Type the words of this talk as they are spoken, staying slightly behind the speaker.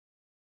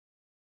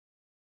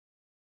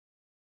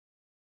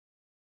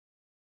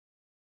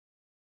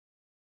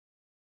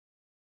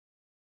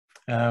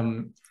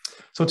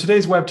So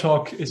today's web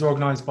talk is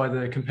organised by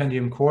the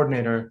Compendium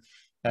Coordinator,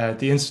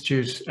 the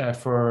Institute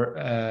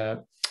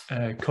for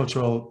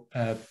Cultural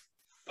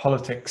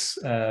Politics,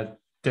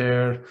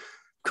 der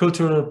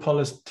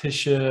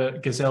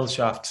Kulturpolitische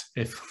Gesellschaft,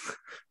 if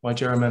my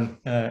German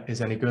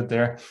is any good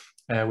there,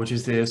 which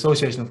is the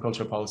Association of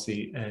Cultural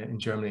Policy in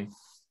Germany.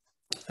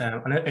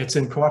 And it's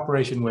in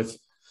cooperation with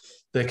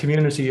the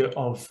community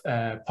of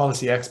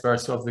policy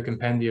experts of the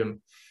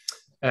Compendium.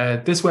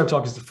 This web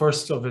talk is the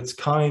first of its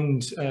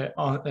kind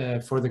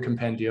for the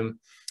Compendium.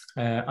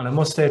 And I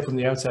must say from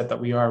the outset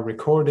that we are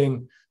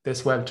recording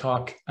this web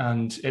talk,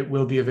 and it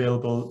will be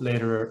available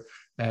later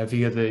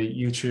via the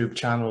YouTube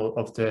channel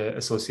of the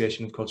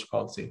Association of Cultural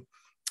Policy.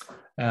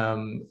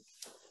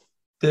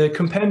 The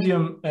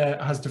Compendium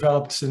has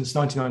developed since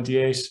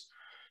 1998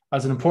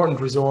 as an important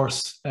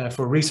resource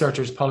for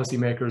researchers,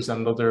 policymakers,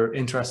 and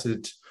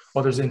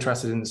others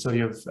interested in the study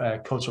of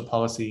cultural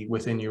policy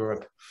within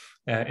Europe.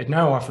 It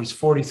now offers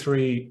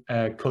 43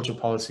 cultural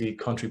policy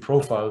country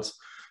profiles.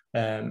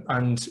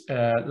 And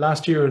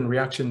last year, in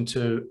reaction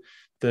to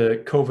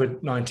the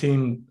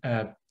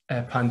COVID-19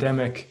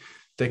 pandemic,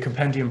 the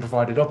Compendium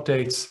provided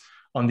updates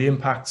on the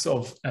impacts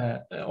of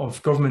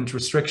government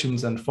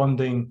restrictions and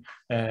funding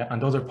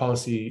and other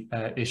policy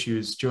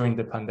issues during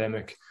the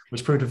pandemic,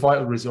 which proved a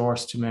vital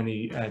resource to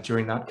many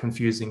during that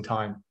confusing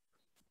time.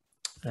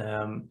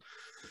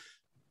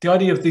 The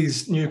idea of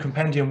these new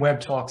Compendium web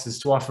talks is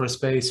to offer a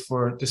space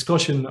for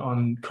discussion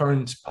on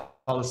current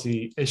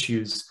policy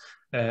issues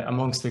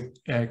amongst the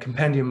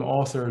Compendium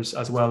authors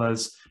as well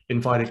as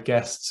invited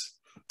guests.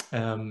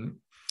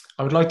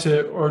 I would like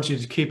to urge you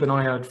to keep an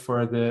eye out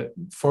for the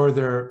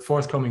further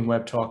forthcoming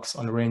web talks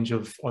on a range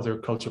of other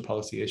culture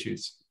policy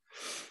issues.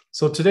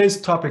 So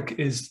today's topic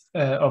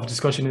of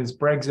discussion is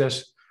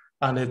Brexit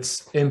and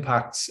its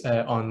impacts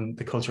on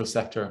the cultural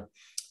sector.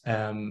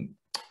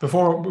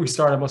 Before we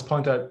start, I must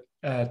point out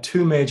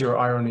two major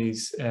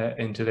ironies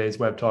in today's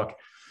web talk.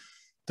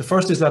 The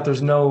first is that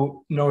there's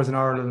no Northern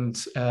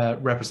Ireland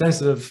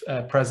representative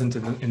present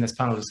in this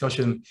panel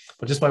discussion,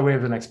 but just by way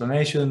of an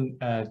explanation,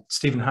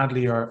 Stephen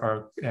Hadley,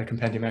 our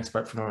Compendium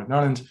expert for Northern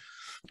Ireland,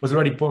 was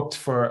already booked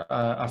for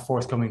a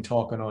forthcoming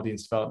talk on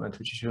audience development,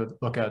 which you should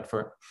look out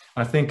for.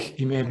 And I think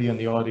he may be in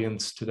the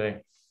audience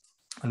today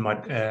and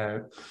might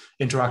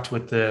interact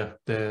with the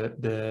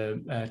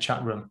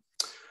chat room.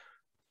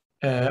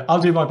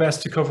 I'll do my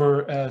best to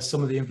cover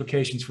some of the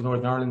implications for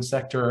Northern Ireland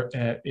sector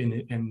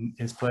in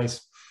his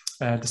place.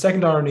 The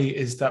second irony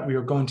is that we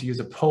are going to use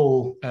a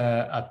poll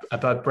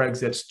about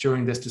Brexit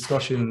during this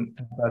discussion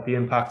about the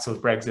impacts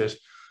of Brexit,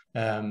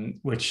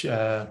 which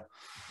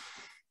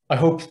I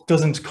hope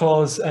doesn't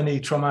cause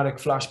any traumatic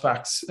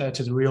flashbacks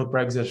to the real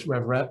Brexit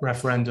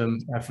referendum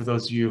for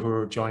those of you who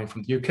are joining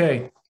from the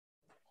UK.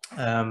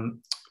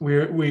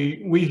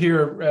 We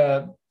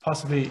here,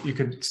 possibly you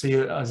could see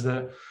it as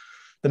the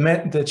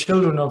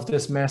children of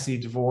this messy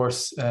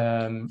divorce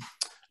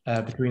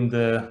between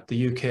the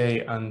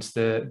UK and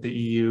the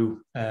EU.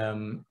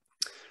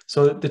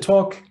 So the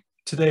talk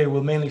today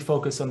will mainly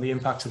focus on the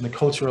impact in the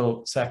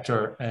cultural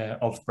sector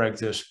of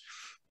Brexit.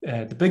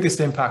 The biggest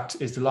impact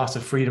is the loss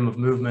of freedom of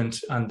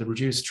movement and the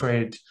reduced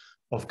trade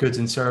of goods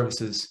and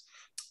services.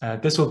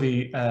 This will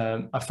be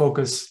a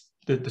focus.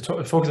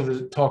 The focus of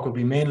the talk will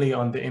be mainly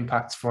on the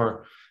impacts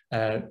for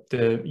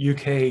the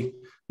UK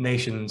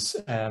nations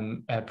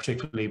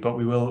particularly, but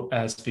we will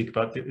speak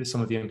about some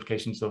of the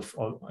implications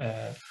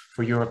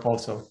for Europe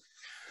also.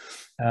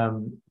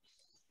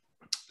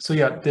 So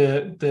yeah,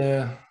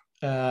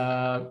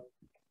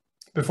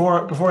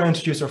 before I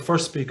introduce our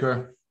first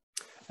speaker,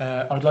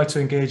 I'd like to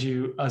engage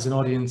you as an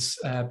audience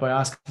by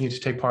asking you to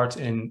take part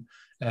in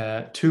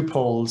two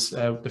polls,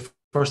 the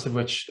first of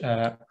which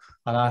I'll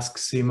ask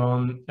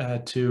Simon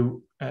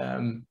to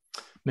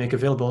make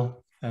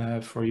available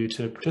for you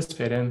to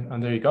participate in,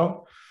 and there you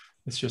go.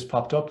 It's just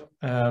popped up.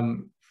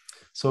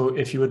 So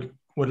if you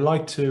would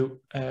like to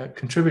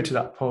contribute to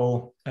that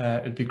poll,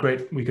 it'd be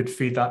great. We could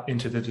feed that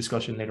into the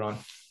discussion later on,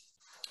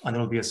 and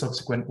there will be a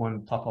subsequent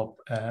one pop up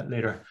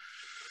later.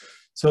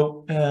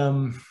 So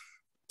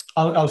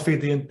I'll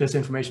feed this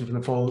information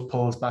from the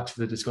polls back to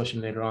the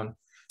discussion later on.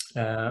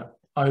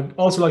 I'd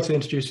also like to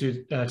introduce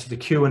you to the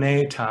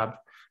Q&A tab.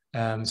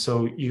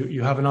 So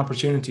you have an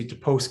opportunity to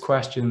post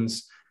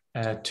questions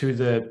to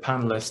the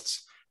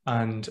panelists.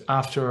 And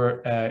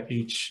after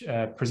each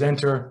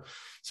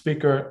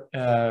speaker,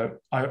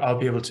 I'll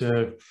be able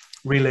to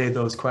relay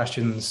those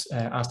questions,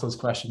 ask those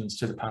questions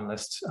to the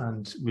panelists,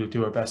 and we'll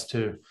do our best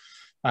to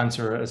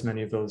answer as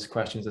many of those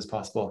questions as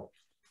possible.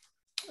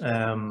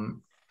 I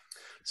am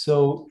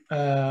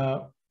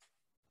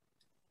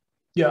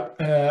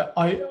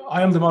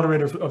the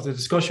moderator of the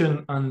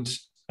discussion, and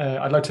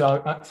I'd like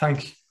to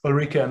thank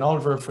Ulrika and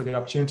Oliver for the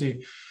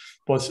opportunity.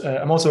 But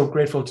I'm also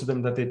grateful to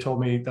them that they told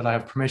me that I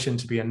have permission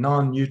to be a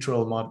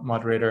non-neutral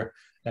moderator.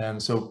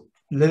 So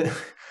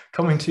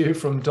coming to you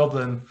from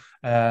Dublin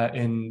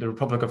in the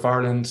Republic of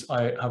Ireland,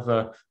 I have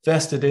a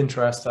vested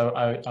interest.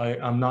 I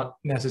am not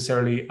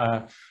necessarily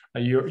a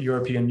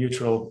European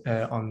neutral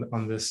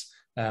on this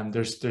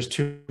There's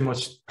too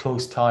much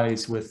close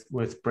ties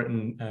with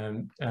Britain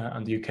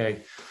and the UK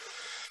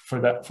for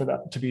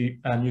that to be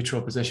a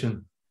neutral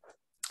position.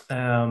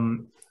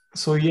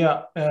 So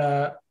yeah,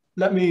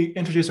 let me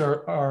introduce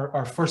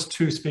our first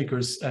two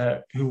speakers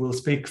who will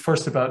speak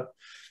first about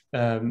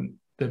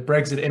the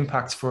Brexit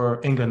impacts for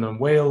England and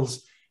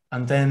Wales,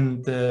 and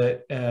then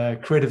the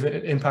creative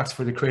impacts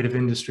for the creative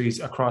industries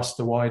across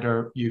the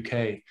wider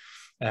UK.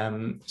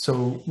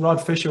 So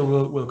Rod Fisher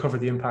will cover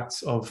the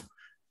impacts of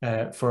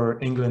for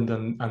England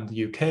and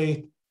the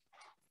UK.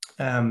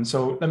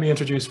 So let me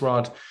introduce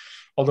Rod.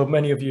 Although for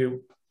many of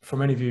you,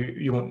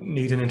 you won't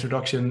need an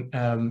introduction.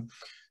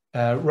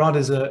 Rod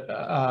is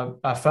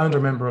a founder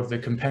member of the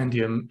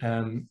Compendium.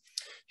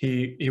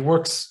 He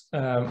works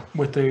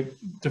with the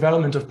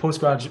development of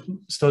postgraduate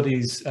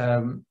studies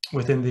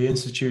within the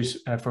Institute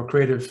for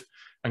Creative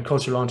and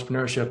Cultural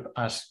Entrepreneurship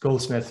at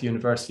Goldsmith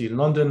University in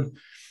London,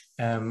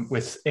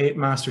 with 8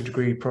 master's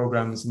degree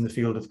programs in the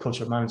field of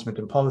cultural management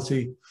and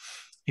policy.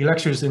 He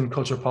lectures in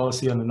cultural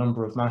policy on a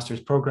number of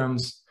master's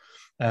programs,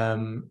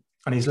 and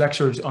he's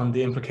lectured on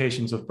the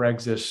implications of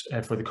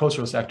Brexit for the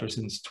cultural sector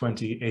since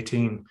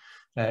 2018.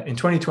 In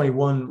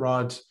 2021,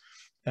 Rod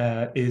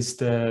is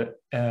the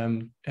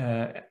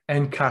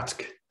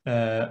NCATC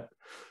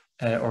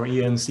or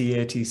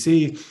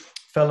ENCATC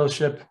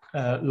Fellowship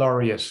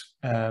Laureate,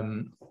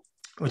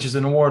 which is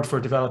an award for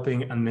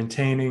developing and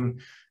maintaining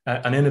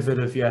an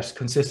innovative yet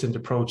consistent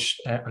approach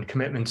and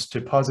commitment to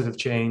positive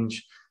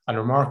change and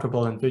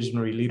remarkable and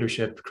visionary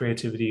leadership,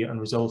 creativity,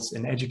 and results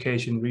in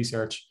education,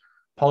 research,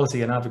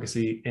 policy, and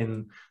advocacy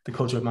in the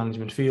cultural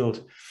management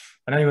field.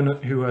 And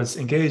anyone who has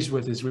engaged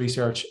with his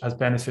research has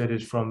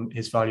benefited from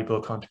his valuable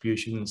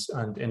contributions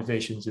and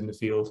innovations in the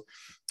field.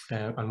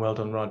 And well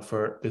done, Rod,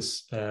 for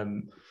this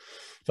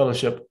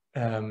fellowship.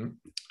 And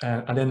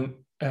then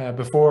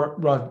before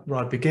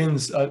Rod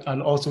begins,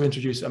 I'll also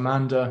introduce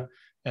Amanda,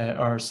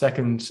 our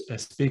second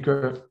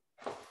speaker,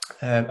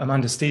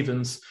 Amanda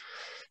Stevens.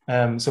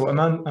 So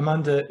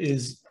Amanda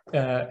is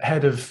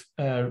head of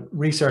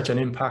research and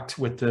impact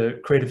with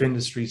the Creative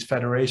Industries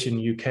Federation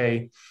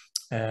UK.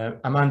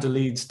 Amanda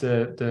leads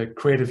the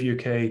Creative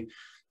UK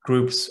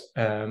group's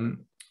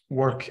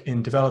work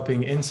in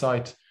developing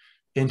insight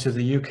into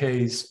the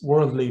UK's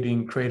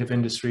world-leading creative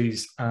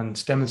industries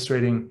and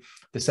demonstrating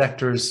the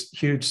sector's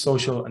huge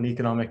social and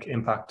economic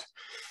impact.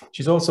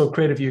 She's also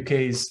Creative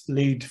UK's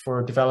lead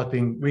for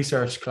developing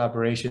research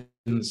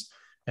collaborations,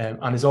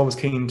 and is always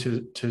keen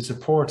to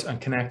support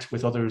and connect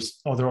with other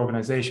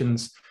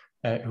organisations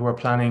who are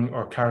planning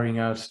or carrying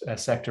out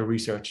sector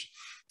research.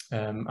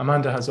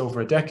 Amanda has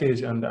over a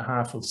decade and a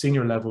half of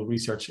senior level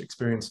research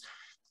experience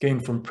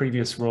gained from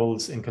previous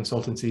roles in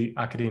consultancy,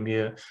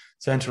 academia,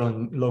 central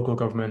and local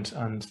government,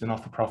 and the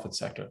not-for-profit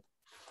sector.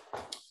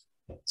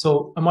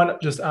 So I might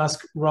just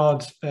ask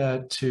Rod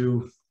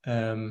to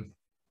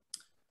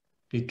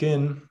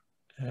begin.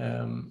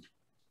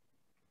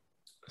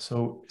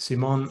 So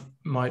Simon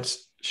might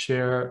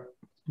share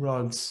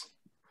Rod's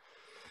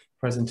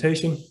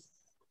presentation.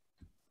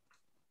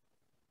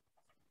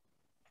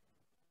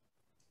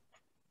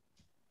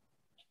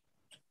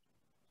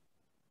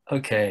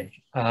 Okay,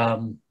 I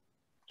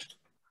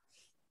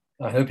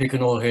hope you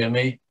can all hear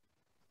me.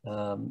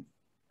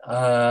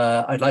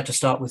 I'd like to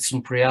start with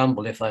some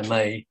preamble, if I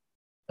may,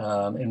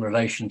 in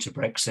relation to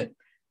Brexit.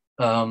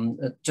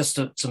 Just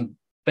some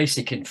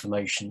basic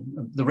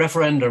information. The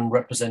referendum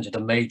represented a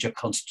major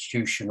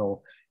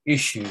constitutional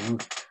issue,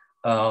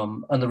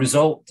 and the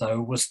result,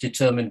 though, was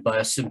determined by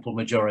a simple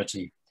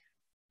majority.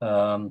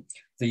 The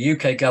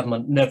UK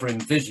government never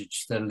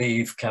envisaged the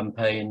Leave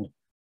campaign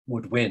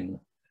would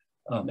win.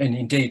 And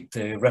indeed,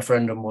 the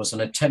referendum was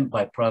an attempt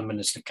by Prime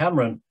Minister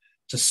Cameron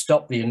to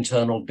stop the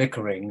internal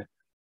bickering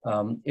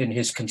in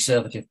his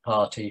Conservative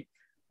Party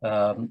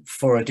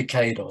for a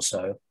decade or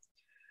so.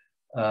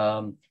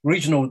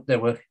 There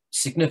were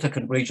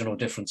significant regional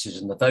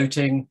differences in the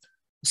voting.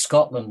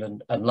 Scotland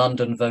and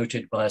London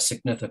voted by a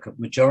significant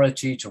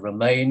majority to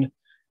remain.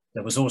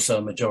 There was also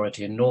a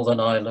majority in Northern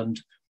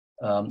Ireland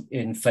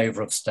in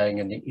favour of staying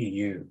in the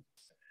EU.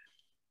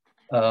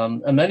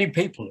 And many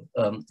people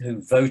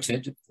who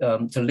voted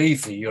to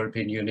leave the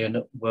European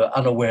Union were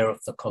unaware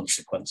of the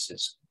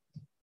consequences.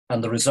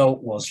 And the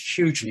result was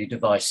hugely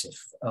divisive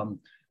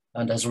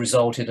and has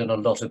resulted in a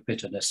lot of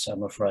bitterness,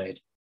 I'm afraid.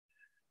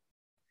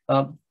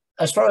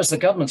 As far as the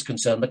government's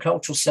concerned, the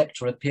cultural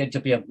sector appeared to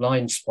be a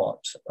blind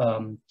spot,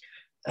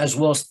 as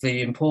was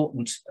the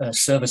important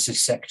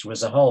services sector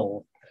as a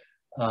whole,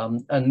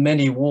 and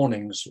many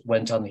warnings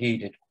went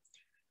unheeded.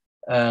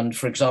 And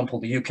for example,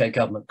 the UK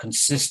government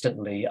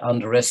consistently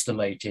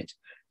underestimated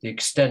the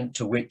extent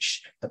to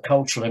which the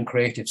cultural and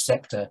creative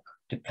sector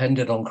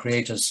depended on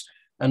creators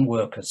and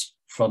workers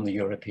from the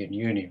European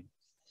Union.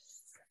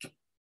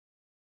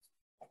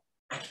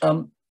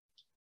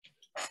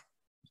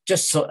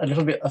 Just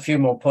a few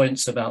more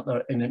points about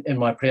in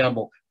my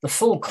preamble. The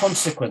full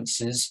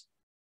consequences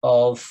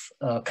of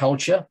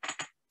culture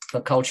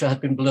have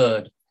been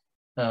blurred,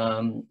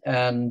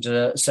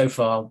 so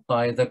far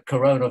by the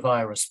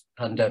coronavirus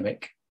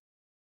pandemic.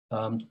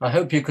 I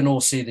hope you can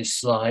all see this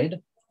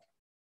slide.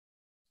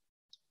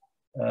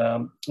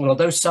 Well,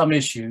 although some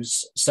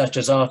issues, such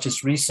as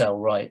artist resale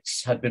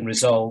rights, have been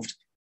resolved,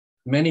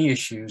 many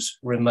issues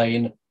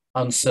remain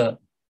uncertain.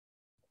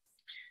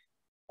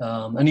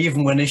 And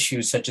even when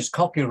issues such as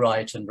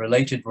copyright and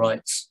related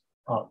rights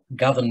are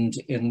governed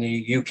in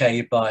the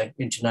UK by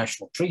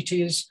international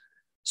treaties,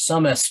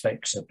 some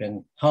aspects have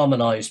been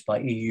harmonized by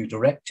EU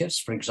directives,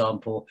 for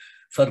example,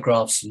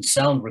 photographs and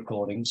sound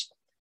recordings.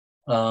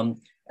 In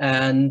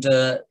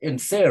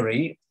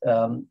theory,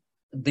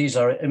 these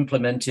are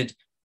implemented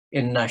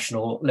in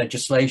national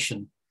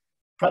legislation.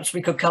 Perhaps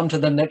we could come to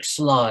the next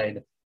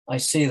slide. I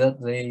see that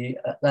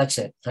that's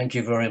it. Thank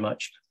you very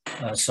much,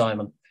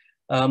 Simon.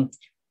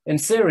 In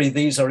theory,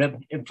 these are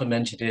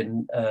implemented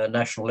in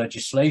national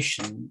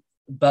legislation,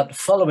 but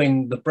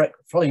following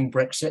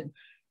Brexit,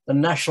 the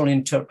national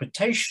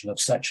interpretation of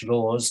such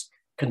laws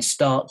can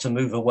start to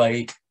move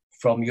away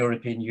from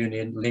European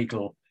Union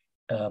legal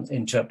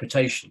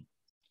interpretation.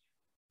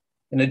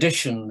 In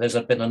addition, there's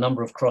been a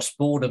number of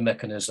cross-border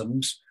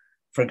mechanisms,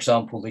 for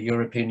example, the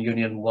European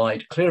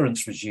Union-wide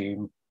clearance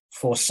regime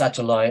for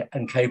satellite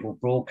and cable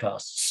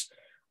broadcasts,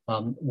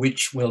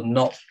 which will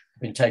not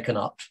be taken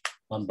up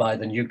by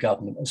the new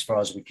government, as far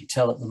as we can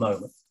tell at the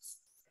moment.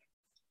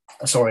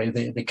 Sorry,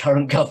 the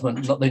current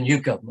government, not the new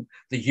government,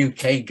 the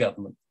UK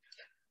government.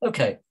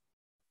 Okay,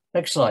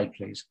 next slide,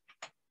 please.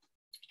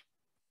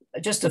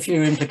 Just a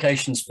few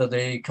implications for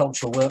the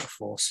cultural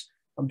workforce.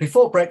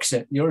 Before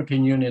Brexit,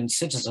 European Union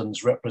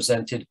citizens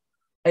represented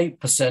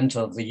 8%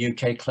 of the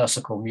UK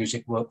classical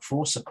music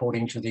workforce,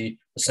 according to the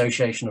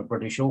Association of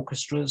British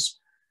Orchestras,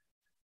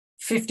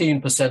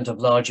 15% of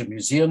larger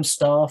museum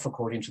staff,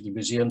 according to the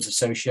Museums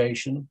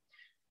Association,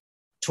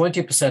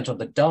 20% of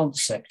the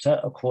dance sector,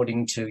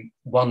 according to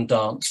One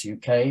Dance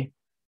UK,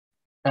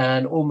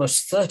 and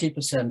almost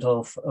 30%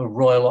 of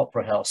Royal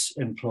Opera House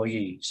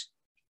employees.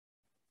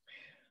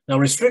 Now,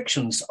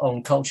 restrictions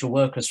on cultural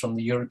workers from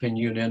the European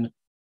Union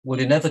would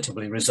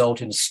inevitably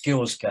result in a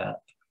skills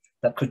gap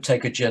that could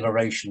take a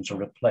generation to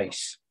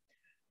replace,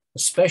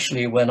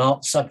 especially when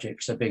art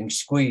subjects are being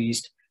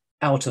squeezed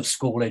out of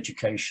school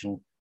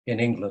education in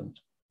England.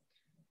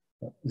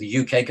 The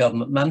UK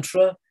government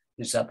mantra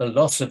is that the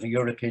loss of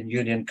European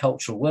Union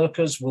cultural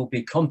workers will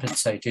be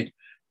compensated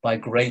by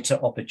greater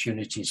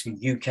opportunities for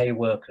UK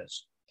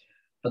workers.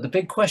 But the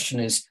big question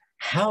is,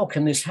 how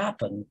can this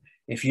happen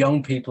if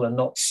young people are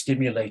not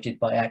stimulated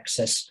by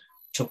access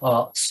to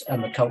arts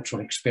and the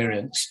cultural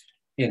experience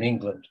in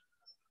England?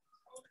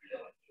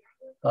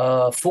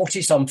 Some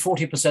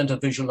 40% of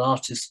visual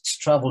artists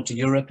traveled to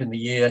Europe in the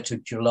year to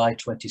July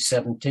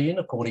 2017,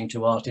 according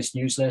to Artist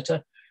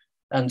Newsletter,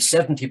 and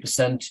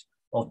 70%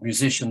 of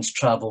musicians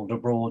traveled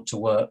abroad to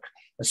work,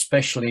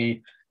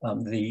 especially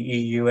the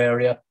EU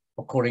area,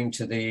 according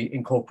to the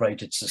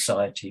Incorporated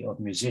Society of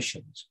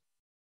Musicians.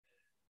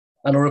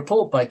 And a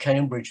report by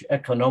Cambridge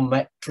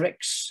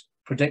Econometrics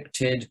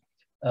predicted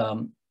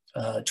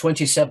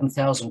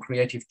 27,000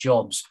 creative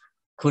jobs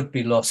could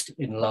be lost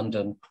in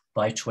London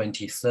by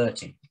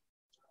 2030.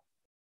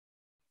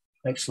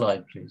 Next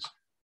slide, please.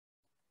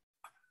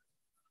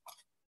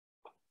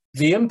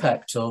 The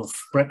impact of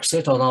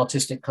Brexit on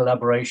artistic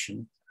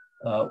collaboration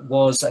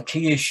was a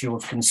key issue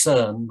of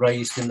concern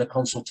raised in the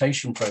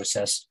consultation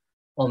process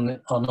on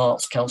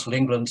Arts Council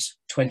England's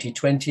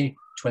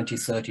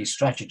 2020-2030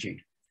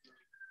 strategy.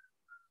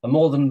 And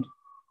more than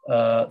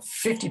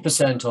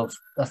 50% of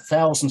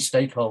 1,000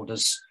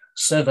 stakeholders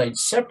surveyed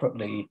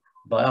separately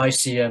by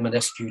ICM and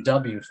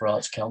SQW for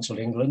Arts Council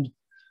England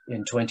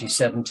in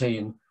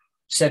 2017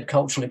 said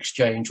cultural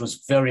exchange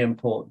was very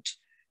important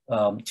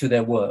to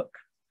their work.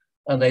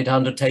 And they'd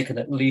undertaken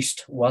at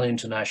least one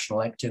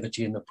international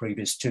activity in the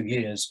previous 2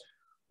 years,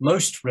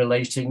 most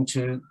relating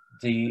to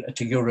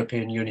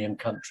European Union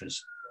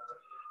countries.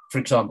 For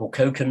example,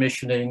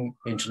 co-commissioning,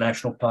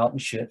 international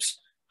partnerships,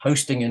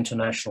 hosting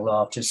international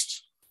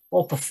artists,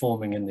 or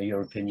performing in the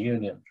European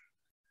Union.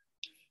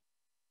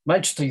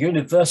 Manchester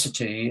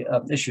University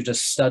issued a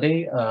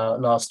study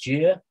last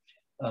year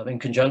in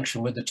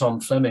conjunction with the Tom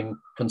Fleming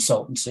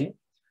consultancy,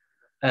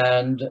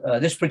 and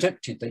this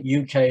predicted that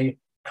UK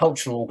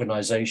cultural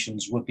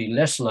organisations would be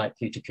less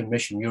likely to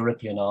commission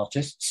European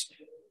artists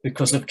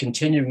because of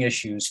continuing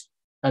issues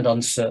and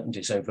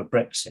uncertainties over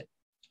Brexit.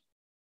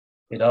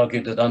 It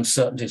argued that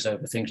uncertainties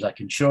over things like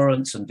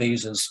insurance and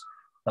visas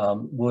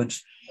would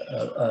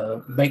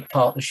make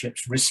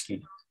partnerships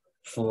risky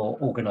for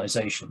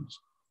organisations.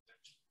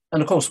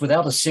 And of course,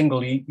 without a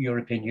single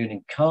European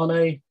Union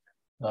carnet,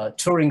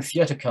 touring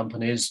theatre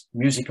companies,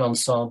 music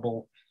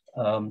ensemble,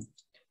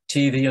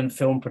 TV and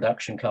film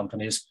production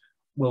companies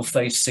will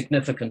face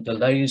significant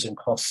delays and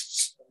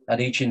costs at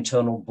each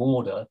internal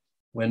border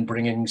when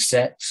bringing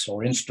sets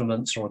or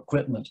instruments or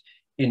equipment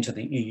into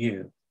the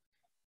EU.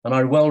 And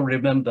I well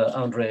remember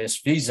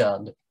Andreas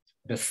Wiesand,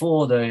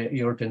 before the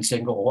European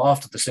single or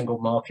after the single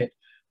market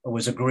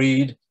was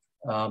agreed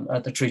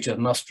at the Treaty of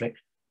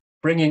Maastricht,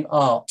 bringing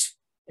art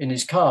in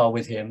his car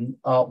with him,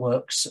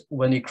 artworks,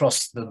 when he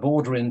crossed the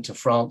border into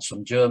France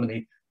from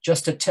Germany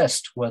just to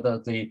test whether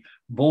the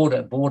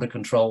border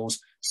controls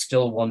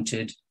still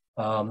wanted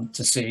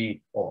to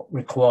see or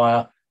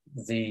require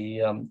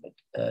the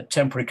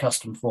temporary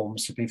custom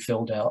forms to be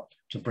filled out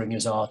to bring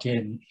his art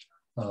in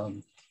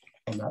on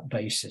that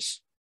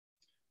basis.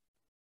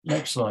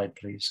 Next slide,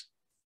 please.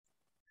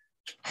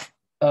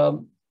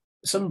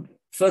 Some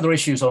further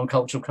issues on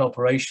cultural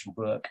cooperation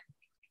work.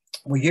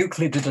 Well,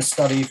 Euclid did a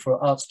study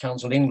for Arts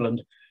Council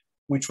England,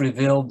 which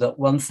revealed that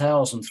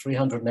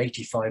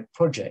 1,385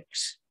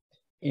 projects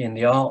in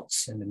the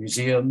arts, in the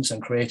museums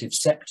and creative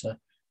sector,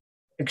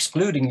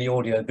 excluding the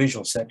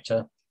audiovisual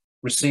sector,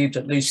 received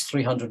at least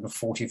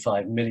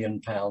 £345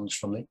 million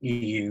from the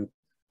EU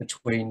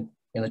in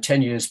the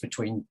 10 years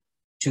between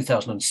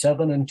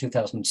 2007 and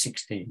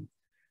 2016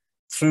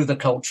 through the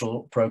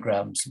cultural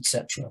programs,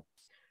 etc.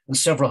 And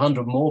several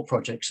hundred more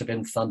projects have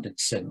been funded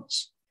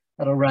since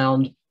at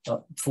around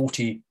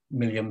 £40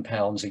 million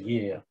a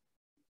year.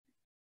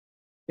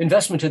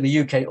 Investment in the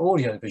UK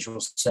audiovisual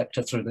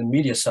sector through the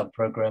media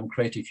sub-programme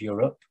Creative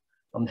Europe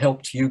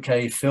helped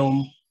UK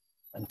film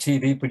and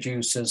TV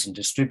producers and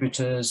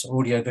distributors,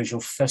 audiovisual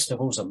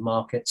festivals and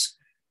markets,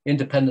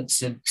 independent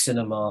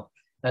cinema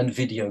and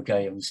video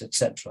games,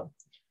 etc.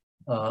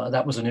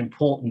 That was an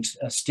important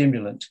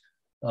stimulant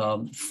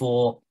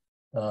for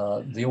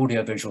the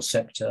audiovisual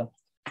sector,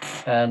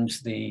 and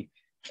the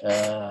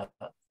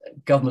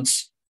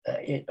government's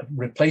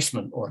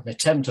replacement or an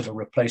attempt at a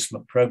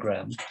replacement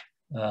programme,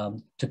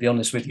 to be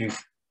honest with you,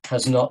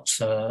 has not,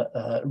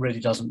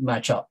 really doesn't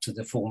match up to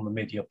the former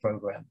media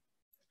programme.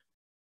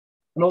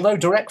 And although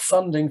direct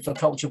funding for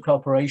cultural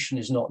cooperation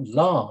is not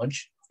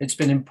large, it's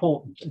been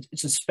important.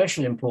 It's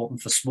especially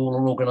important for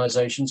smaller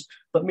organisations,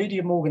 but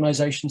medium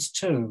organisations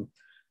too,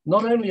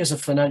 not only as a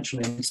financial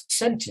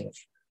incentive,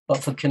 but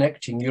for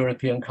connecting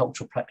European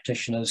cultural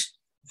practitioners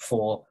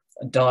for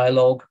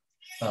dialogue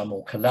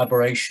or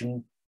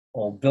collaboration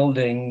or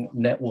building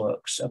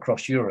networks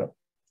across Europe.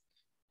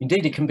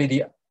 Indeed, it can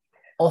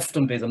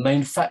often be the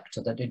main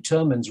factor that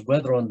determines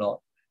whether or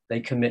not they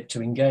commit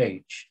to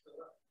engage.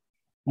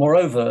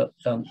 Moreover,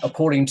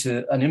 according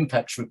to an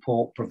impacts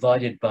report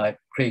provided by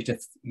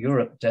Creative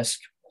Europe Desk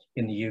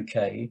in the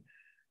UK,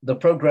 the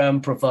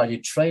programme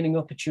provided training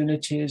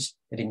opportunities,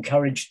 it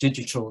encouraged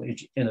digital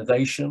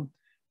innovation,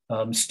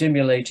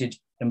 stimulated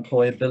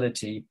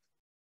employability,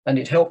 and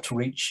it helped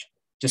reach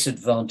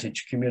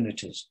disadvantaged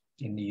communities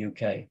in the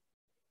UK.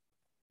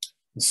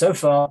 And so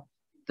far,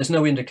 there's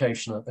no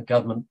indication that the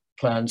government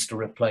plans to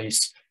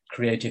replace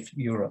Creative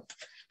Europe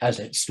as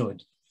it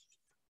stood.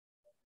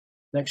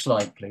 Next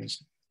slide,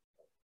 please.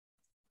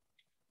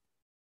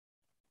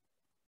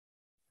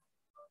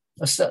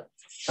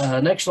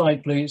 Next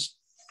slide, please.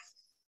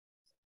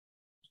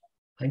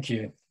 Thank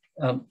you.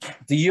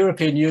 The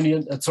European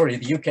Union,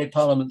 the UK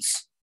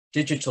Parliament's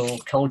Digital,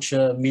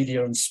 Culture,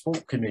 Media and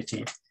Sport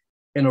Committee,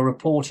 in a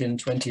report in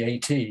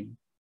 2018,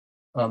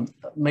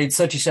 made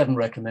 37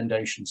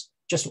 recommendations.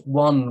 Just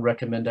one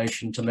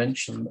recommendation to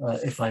mention,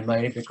 if I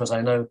may, because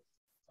I know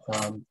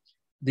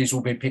these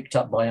will be picked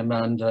up by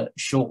Amanda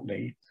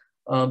shortly.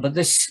 But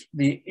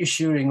the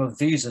issuing of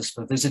visas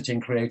for visiting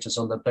creators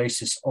on the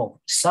basis of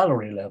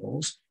salary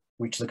levels,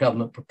 which the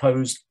government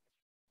proposed,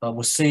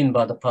 was seen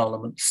by the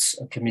Parliament's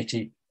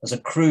committee as a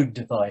crude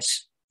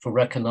device for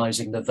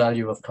recognising the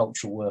value of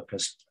cultural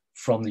workers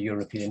from the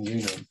European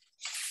Union.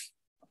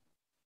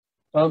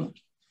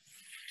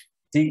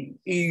 The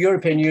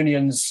European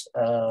Union's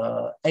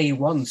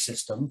A1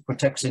 system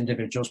protects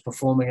individuals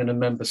performing in a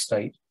member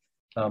state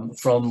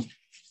from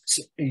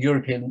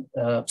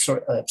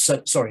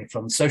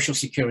from social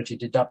security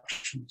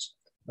deductions.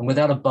 And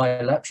without a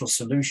bilateral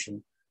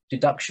solution,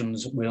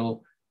 deductions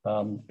will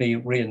be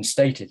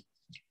reinstated.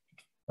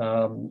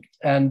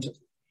 And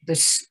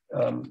this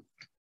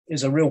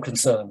is a real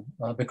concern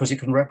because it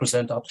can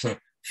represent up to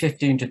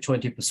 15 to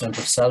 20%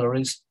 of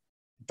salaries,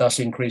 thus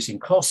increasing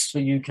costs for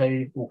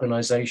UK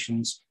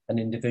organisations and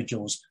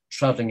individuals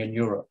travelling in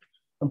Europe,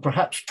 and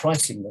perhaps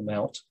pricing them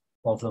out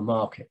of the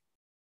market.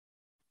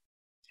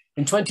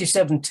 In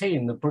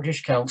 2017, the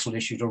British Council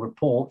issued a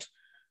report,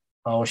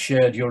 Our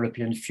Shared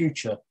European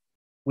Future,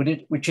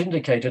 which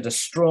indicated a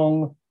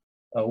strong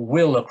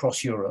will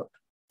across Europe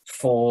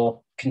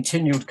for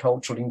continued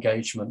cultural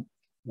engagement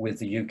with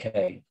the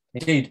UK.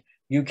 Indeed,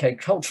 UK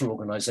cultural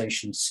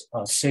organisations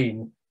are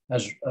seen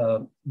as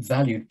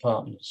valued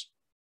partners.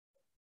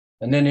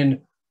 And then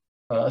in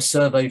a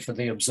survey for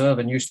the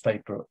Observer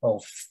newspaper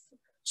of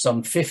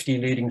some 50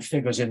 leading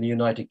figures in the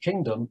United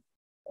Kingdom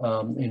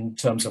in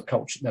terms of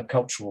their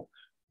cultural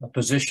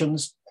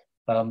positions,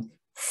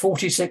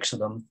 46 of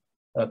them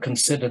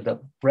considered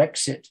that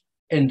Brexit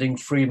ending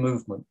free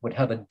movement would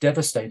have a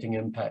devastating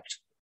impact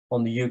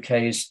on the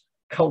UK's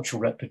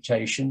cultural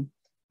reputation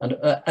and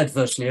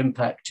adversely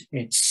impact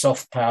its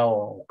soft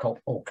power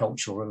or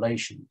cultural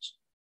relations.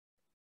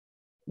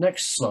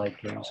 Next slide,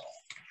 please.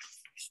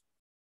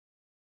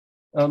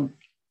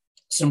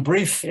 Some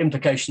brief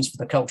implications for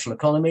the cultural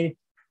economy.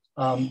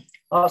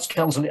 Arts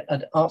Council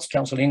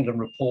England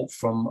report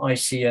from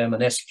ICM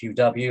and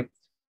SQW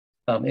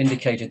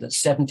indicated that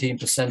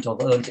 17%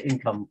 of earned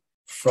income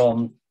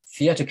from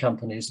theatre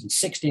companies and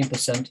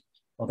 16%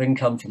 of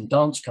income from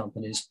dance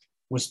companies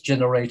was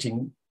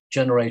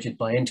generated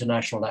by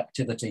international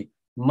activity,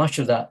 much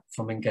of that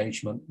from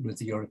engagement with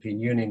the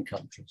European Union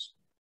countries.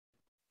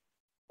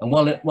 And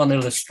one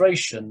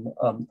illustration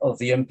of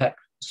the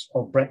impacts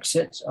of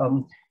Brexit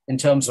in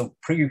terms of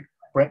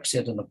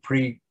pre-Brexit and a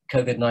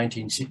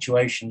pre-COVID-19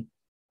 situation.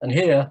 And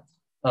here,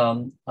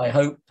 I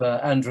hope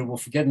Andrew will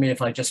forgive me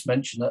if I just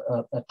mention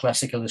a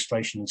classic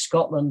illustration in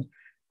Scotland,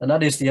 and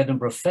that is the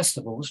Edinburgh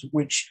Festivals,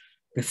 which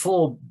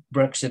before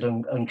Brexit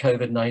and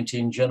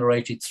COVID-19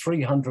 generated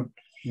 £300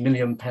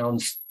 million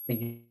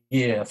a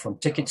year from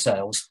ticket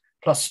sales,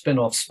 plus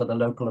spin-offs for the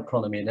local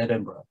economy in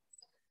Edinburgh.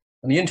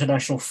 And the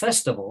International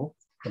Festival,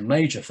 the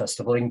major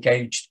festival,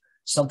 engaged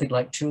something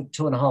like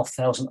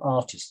 2,500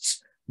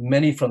 artists,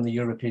 many from the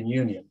European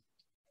Union.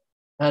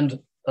 And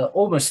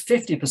almost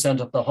 50%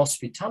 of the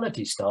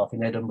hospitality staff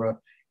in Edinburgh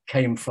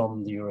came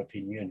from the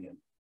European Union.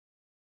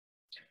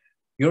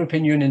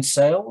 European Union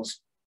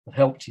sales have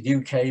helped the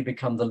UK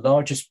become the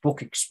largest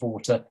book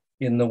exporter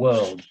in the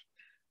world.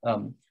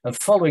 And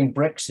following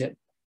Brexit,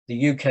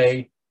 the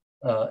UK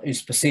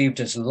is perceived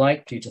as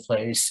likely to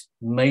face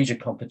major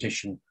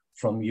competition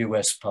from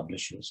US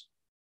publishers.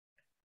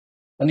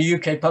 And the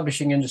UK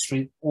publishing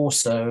industry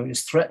also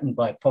is threatened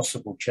by a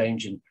possible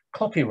change in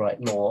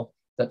copyright law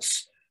that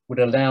would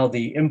allow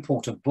the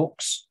import of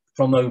books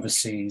from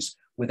overseas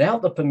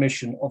without the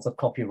permission of the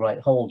copyright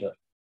holder.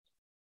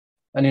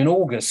 And in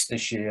August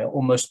this year,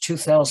 almost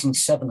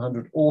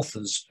 2,700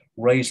 authors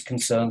raised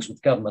concerns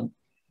with government,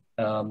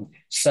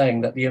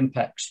 saying that the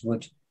impacts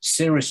would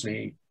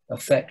seriously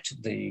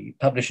affect the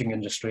publishing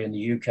industry in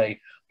the UK,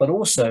 but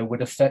also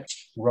would affect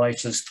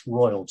writers'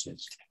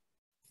 royalties.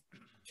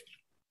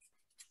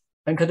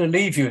 I'm going to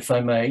leave you, if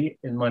I may,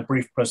 in my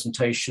brief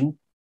presentation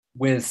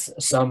with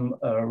some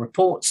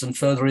reports and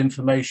further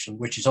information,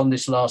 which is on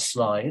this last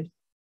slide.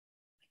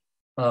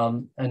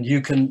 And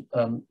you can,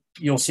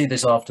 you'll see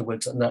this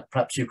afterwards, and that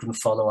perhaps you can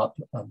follow up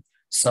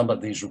some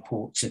of these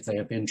reports if they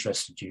have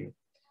interested you.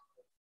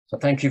 So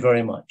thank you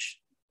very much.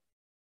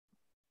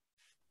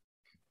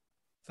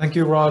 Thank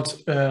you, Rod,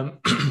 for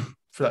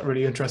that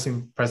really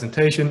interesting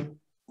presentation.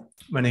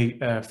 Many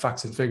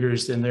facts and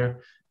figures in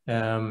there.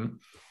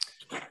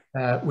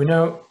 We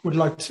now would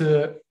like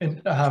to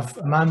have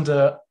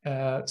Amanda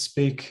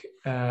speak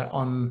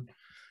on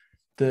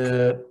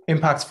the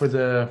impacts for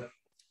the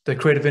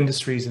creative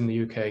industries in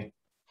the UK.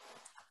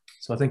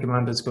 So I think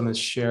Amanda's going to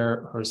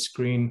share her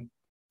screen.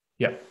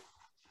 Yeah.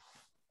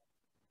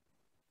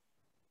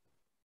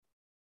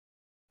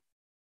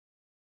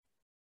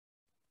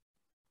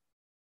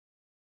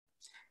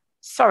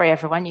 Sorry,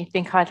 everyone, you'd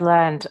think I'd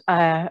learned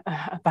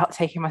about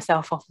taking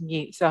myself off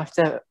mute. So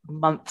after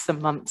months and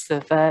months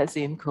of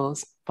Zoom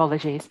calls,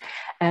 apologies.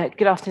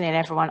 Good afternoon,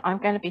 everyone. I'm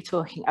going to be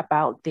talking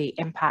about the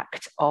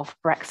impact of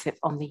Brexit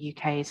on the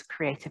UK's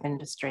creative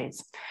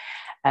industries.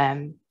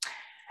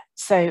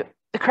 So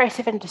the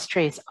creative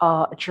industries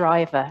are a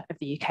driver of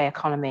the UK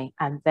economy,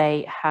 and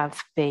they have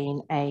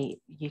been a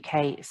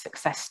UK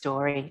success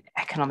story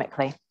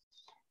economically.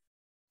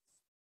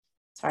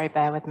 Sorry,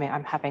 bear with me.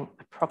 I'm having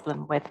a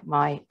problem with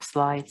my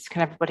slides.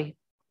 Can everybody?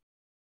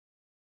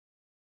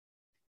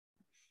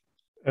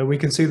 We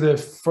can see the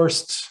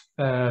first,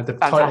 the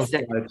title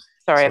slide.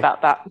 Sorry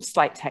about that,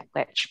 slight tech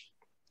glitch.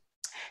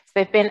 So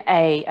they've been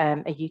a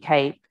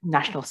UK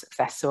national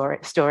success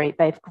story.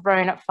 They've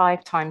grown at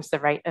 5 times the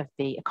rate of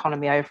the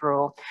economy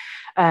overall.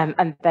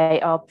 And they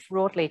are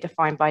broadly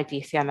defined by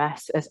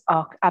DCMS as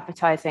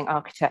advertising,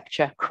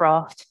 architecture,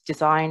 craft,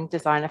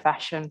 designer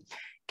fashion,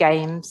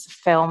 games,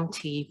 film,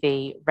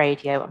 TV,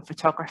 radio and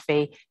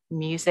photography,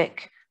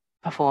 music,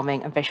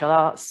 performing and visual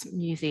arts,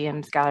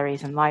 museums,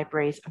 galleries and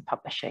libraries, and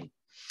publishing.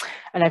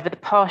 And over the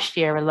past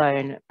year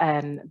alone,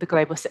 the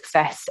global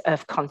success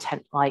of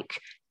content like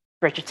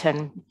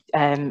Bridgerton,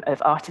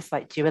 of artists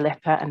like Dua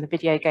Lipa, and the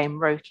video game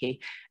Roki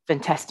have been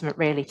testament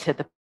really to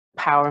the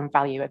power and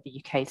value of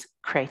the UK's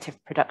creative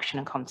production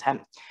and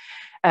content.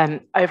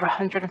 Over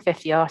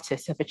 150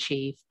 artists have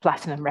achieved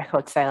platinum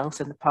record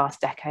sales in the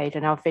past decade,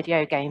 and our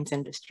video games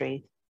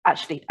industry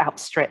actually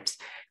outstrips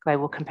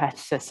global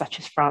competitors such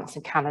as France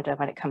and Canada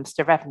when it comes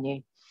to revenue.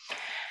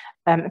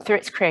 Through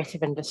its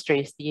creative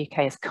industries, the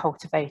UK has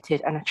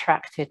cultivated and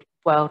attracted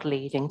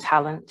world-leading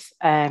talent,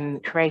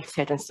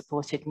 created and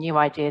supported new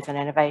ideas and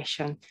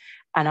innovation,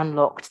 and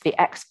unlocked the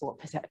export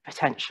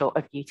potential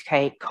of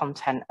UK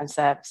content and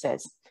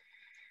services.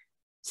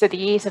 So the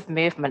ease of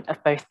movement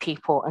of both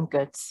people and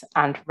goods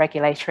and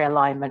regulatory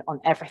alignment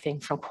on everything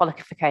from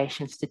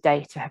qualifications to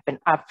data have been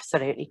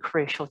absolutely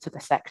crucial to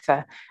the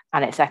sector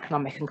and its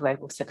economic and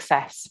global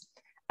success.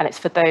 And it's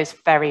for those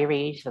very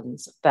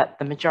reasons that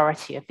the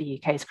majority of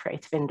the UK's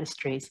creative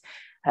industries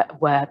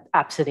were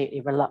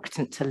absolutely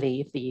reluctant to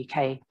leave the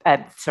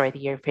the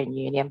European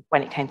Union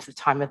when it came to the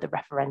time of the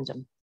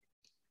referendum.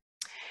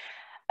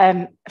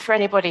 For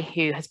anybody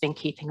who has been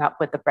keeping up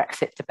with the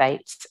Brexit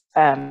debate,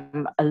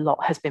 a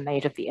lot has been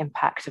made of the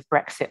impact of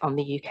Brexit on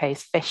the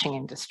UK's fishing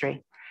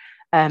industry.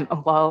 And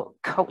while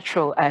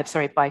coastal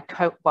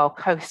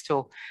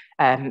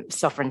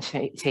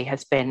sovereignty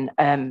has been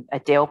a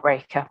deal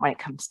breaker when it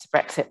comes to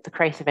Brexit, the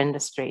creative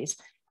industries,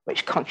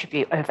 which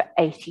contribute over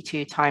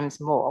 82 times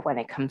more when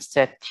it comes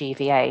to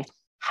GVA,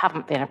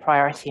 haven't been a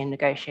priority in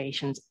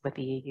negotiations with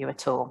the EU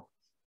at all.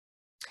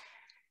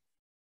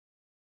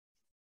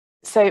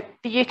 So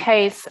the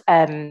UK's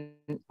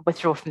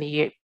withdrawal from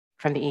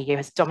the EU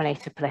has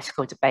dominated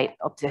political debate,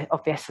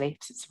 obviously,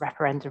 since the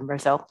referendum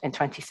result in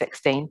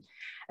 2016.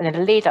 And in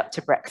the lead up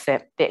to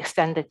Brexit, the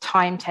extended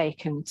time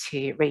taken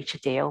to reach a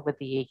deal with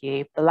the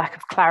EU, the lack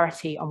of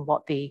clarity on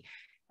what the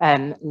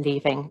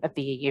leaving of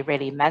the EU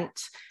really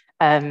meant,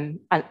 and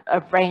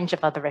a range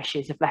of other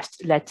issues have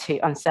led to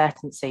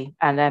uncertainty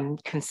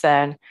and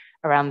concern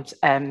around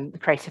the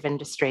creative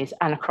industries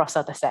and across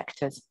other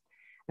sectors.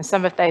 And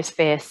some of those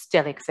fears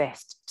still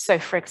exist. So,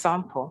 for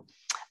example,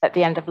 at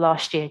the end of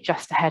last year,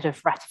 just ahead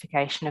of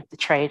ratification of the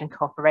Trade and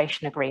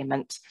Cooperation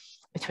Agreement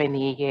between the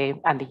EU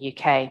and the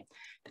UK,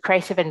 the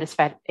Creative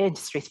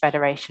Industries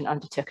Federation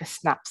undertook a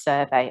snap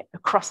survey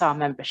across our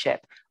membership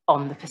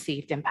on the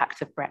perceived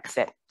impact of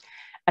Brexit.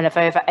 And of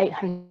over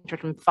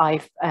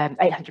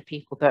 800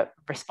 people that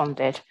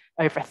responded,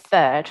 over a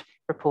third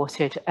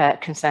reported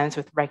concerns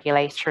with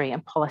regulatory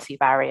and policy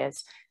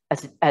barriers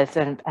as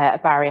a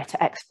barrier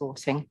to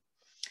exporting.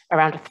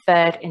 Around a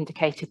third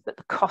indicated that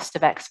the cost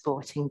of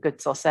exporting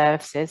goods or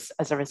services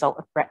as a result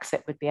of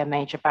Brexit would be a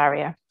major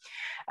barrier.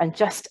 And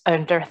just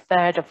under a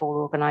third of all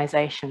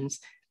organisations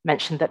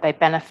mentioned that they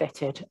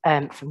benefited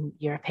from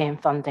European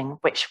funding,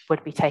 which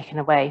would be taken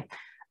away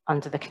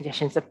under the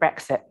conditions of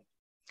Brexit.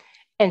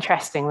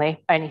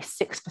 Interestingly, only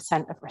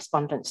 6% of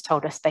respondents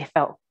told us they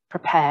felt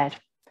prepared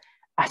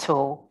at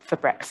all for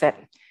Brexit,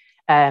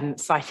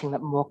 citing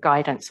that more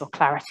guidance or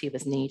clarity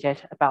was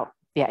needed about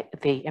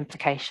the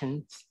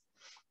implications.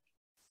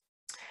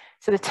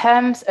 So the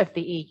terms of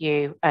the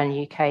EU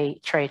and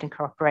UK Trade and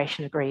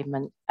Cooperation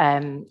Agreement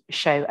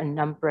show a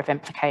number of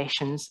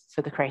implications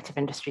for the creative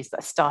industries that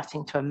are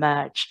starting to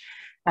emerge.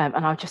 And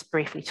I'll just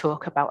briefly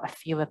talk about a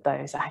few of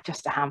those,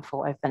 just a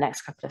handful over the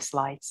next couple of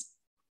slides.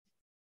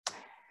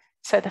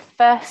 So the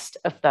first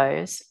of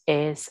those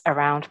is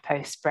around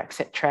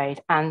post-Brexit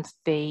trade, and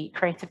the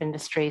creative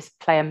industries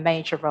play a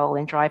major role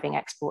in driving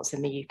exports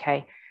in the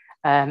UK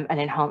and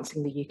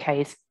enhancing the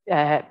UK's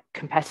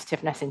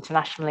competitiveness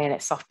internationally and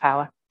its soft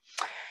power.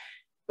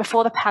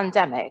 Before the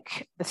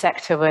pandemic, the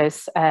sector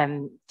was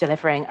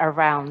delivering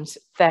around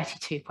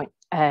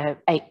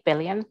 32.8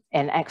 billion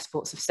in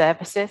exports of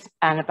services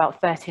and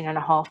about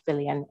 13.5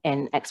 billion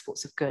in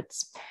exports of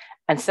goods.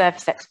 And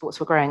service exports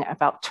were growing at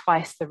about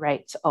twice the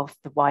rate of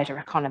the wider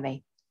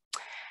economy.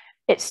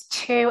 It's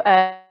too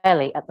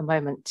early at the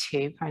moment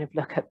to kind of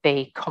look at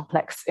the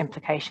complex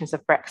implications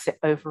of Brexit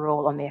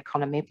overall on the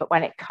economy, but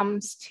when it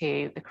comes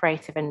to the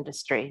creative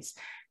industries,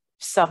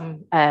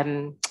 some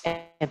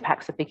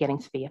impacts are beginning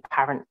to be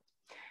apparent.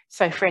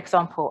 So, for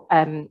example,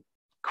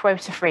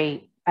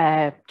 quota-free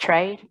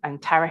trade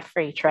and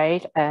tariff-free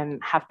trade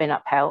have been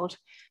upheld,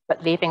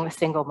 but leaving the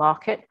single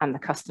market and the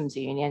customs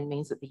union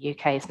means that the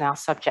UK is now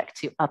subject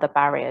to other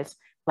barriers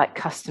like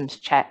customs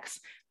checks,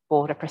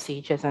 border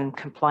procedures and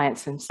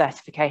compliance and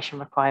certification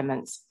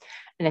requirements.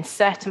 And in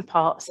certain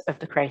parts of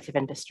the creative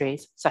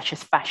industries, such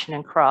as fashion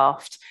and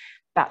craft,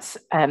 that's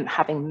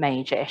having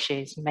major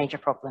issues, major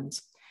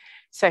problems.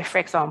 So, for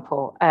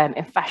example,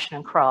 in fashion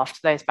and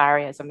craft, those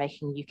barriers are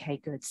making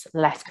UK goods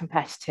less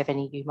competitive in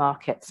EU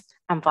markets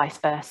and vice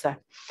versa.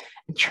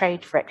 And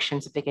trade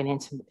frictions are beginning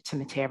to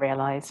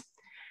materialise.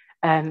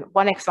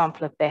 One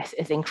example of this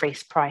is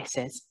increased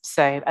prices.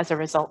 So as a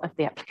result of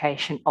the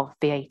application of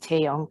VAT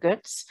on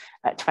goods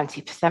at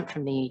 20%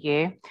 from the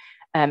EU,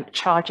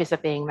 charges are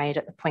being made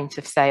at the point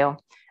of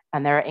sale,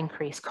 and there are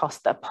increased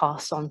costs that are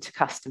passed on to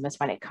customers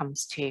when it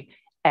comes to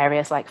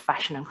areas like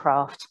fashion and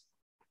craft.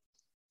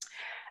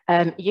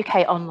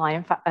 UK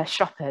online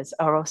shoppers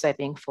are also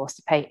being forced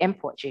to pay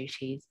import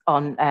duties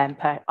on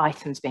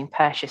items being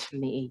purchased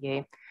from the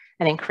EU,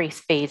 and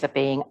increased fees are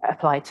being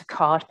applied to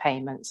card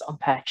payments on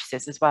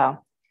purchases as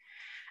well.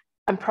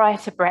 And prior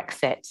to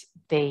Brexit,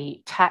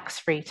 the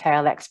tax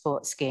retail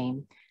export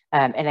scheme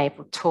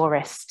enabled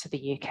tourists to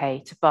the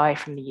UK to buy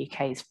from the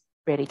UK's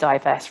really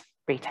diverse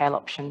retail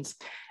options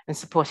and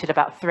supported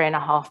about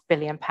 £3.5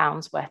 billion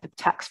worth of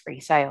tax-free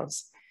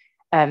sales.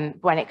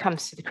 When it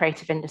comes to the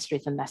creative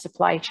industries and their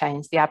supply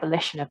chains, the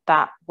abolition of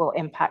that will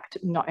impact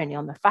not only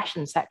on the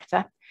fashion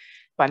sector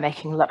by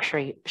making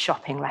luxury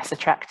shopping less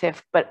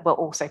attractive, but will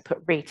also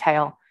put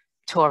retail,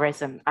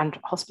 tourism and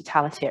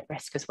hospitality at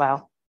risk as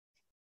well.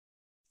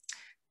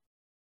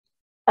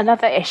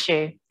 Another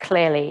issue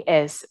clearly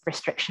is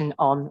restriction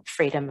on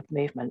freedom of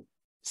movement.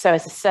 So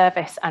as a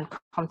service and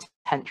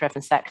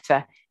content-driven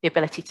sector, the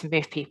ability to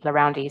move people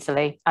around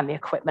easily and the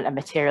equipment and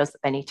materials that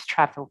they need to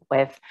travel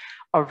with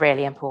are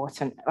really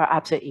important, are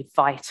absolutely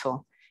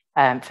vital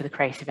for the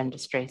creative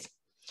industries.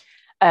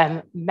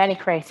 Many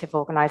creative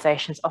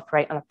organisations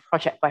operate on a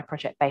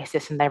project-by-project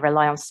basis, and they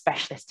rely on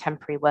specialist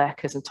temporary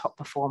workers and top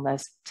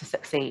performers to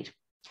succeed.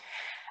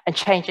 And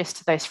changes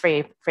to those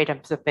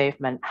freedoms of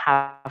movement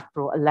have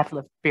brought a level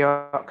of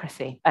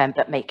bureaucracy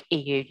that make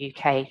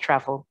EU-UK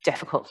travel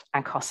difficult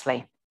and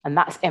costly. And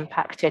that's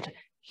impacted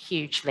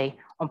hugely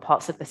on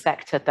parts of the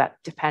sector that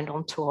depend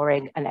on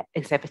touring and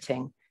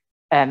exhibiting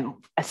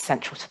as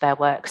central to their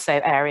work. So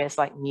areas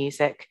like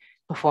music,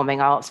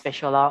 performing arts,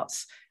 visual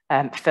arts,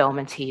 film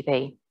and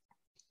TV.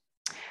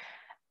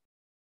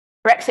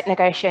 Brexit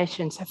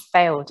negotiations have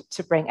failed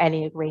to bring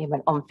any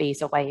agreement on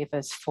visa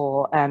waivers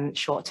for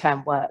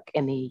short-term work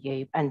in the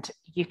EU, and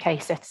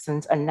UK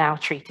citizens are now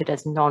treated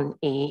as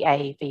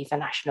non-EEA visa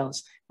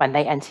nationals when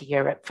they enter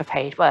Europe for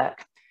paid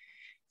work.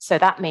 So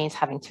that means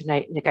having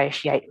to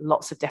negotiate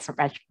lots of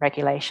different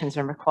regulations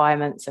and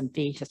requirements and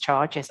visa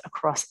charges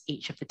across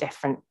each of the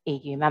different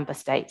EU member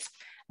states,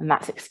 and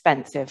that's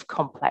expensive,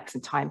 complex,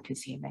 and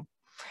time-consuming.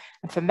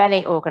 And for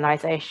many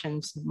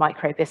organisations,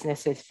 micro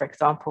businesses, for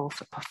example,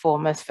 for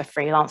performers, for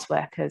freelance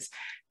workers,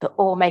 that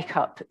all make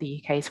up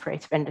the UK's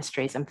creative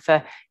industries. And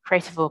for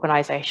creative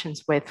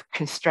organisations with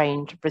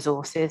constrained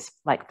resources,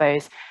 like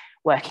those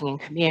working in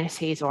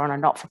communities or on a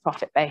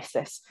not-for-profit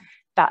basis,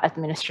 that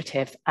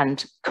administrative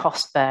and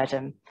cost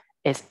burden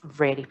is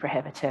really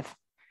prohibitive.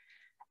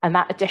 And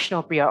that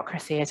additional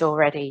bureaucracy is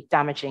already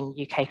damaging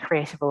UK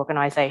creative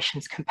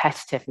organisations'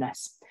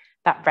 competitiveness.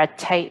 That red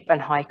tape and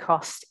high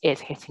cost is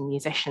hitting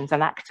musicians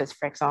and actors,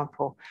 for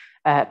example,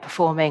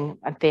 performing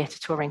and theatre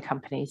touring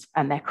companies,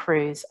 and their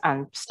crews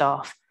and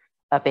staff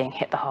are being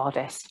hit the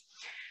hardest.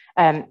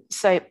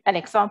 So an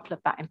example of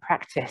that in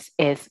practice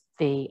is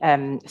the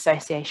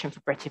Association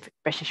for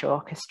British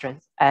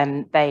Orchestras.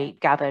 They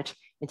gathered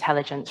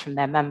intelligence from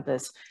their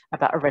members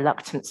about a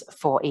reluctance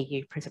for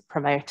EU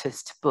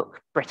promoters to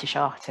book British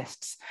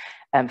artists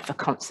for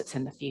concerts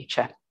in the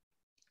future.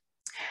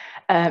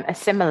 And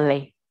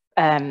similarly,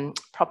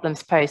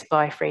 problems posed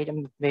by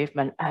freedom of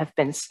movement have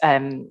been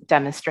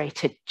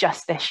demonstrated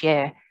just this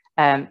year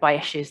by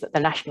issues that the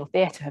National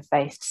Theatre have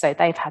faced. So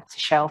they've had to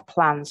shelve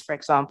plans, for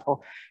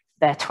example,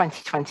 their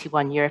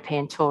 2021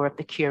 European tour of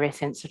The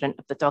Curious Incident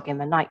of the Dog in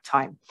the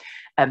Nighttime,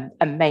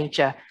 a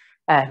major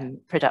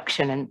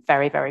production and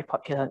very, very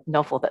popular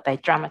novel that they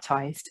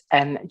dramatised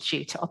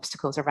due to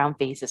obstacles around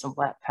visas and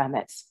work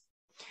permits.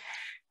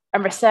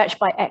 And research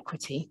by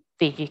Equity,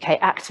 the UK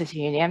Actors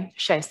Union,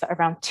 shows that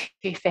around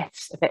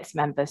 2/5 of its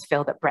members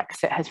feel that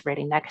Brexit has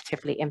really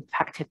negatively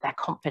impacted their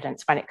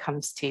confidence when it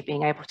comes to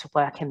being able to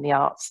work in the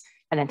arts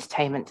and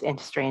entertainment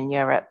industry in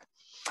Europe.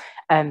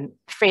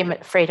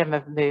 Freedom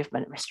of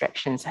movement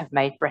restrictions have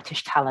made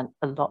British talent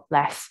a lot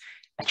less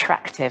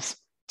attractive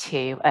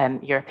to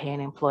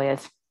European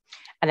employers.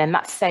 And in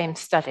that same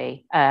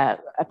study,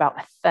 about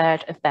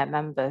 1/3 of their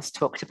members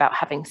talked about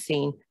having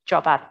seen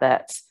job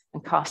adverts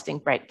and casting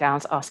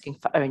breakdowns asking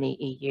for only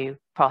EU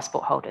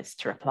passport holders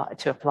to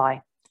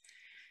apply.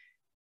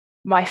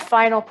 My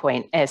final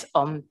point is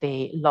on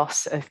the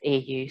loss of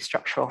EU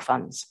structural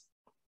funds.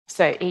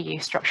 So EU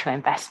structural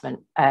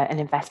investment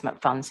and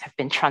investment funds have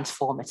been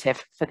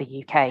transformative for the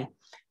UK,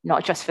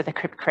 not just for the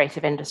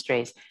creative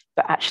industries,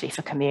 but actually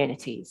for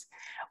communities,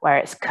 where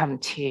it's come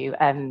to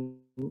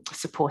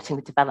supporting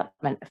the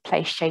development of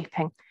place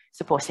shaping,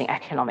 supporting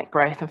economic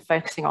growth, and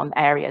focusing on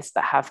areas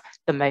that have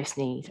the most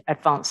need,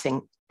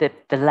 advancing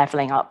the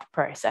levelling up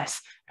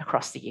process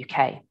across the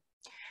UK.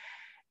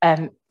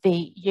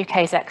 The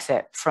UK's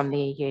exit from the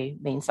EU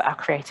means that our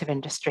creative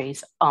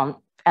industries aren't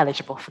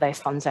eligible for those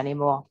funds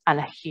anymore, and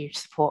a huge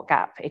support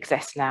gap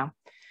exists now.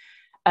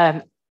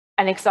 And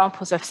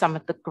examples of some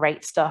of the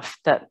great stuff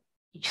that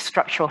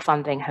structural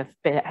funding has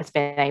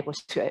been able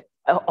to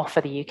offer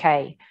the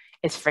UK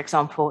is, for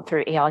example,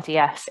 through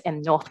ERDS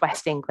in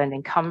Northwest England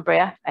in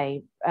Cumbria,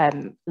 a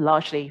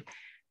largely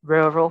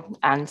rural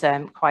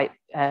and quite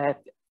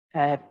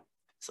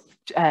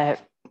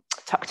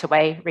tucked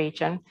away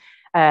region.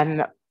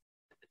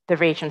 The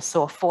region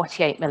saw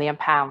 £48 million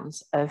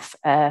of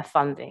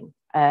funding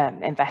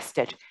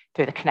invested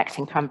through the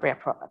Connecting Cumbria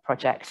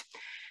project.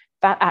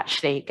 That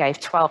actually gave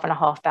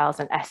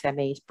 12,500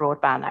 SMEs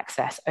broadband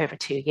access over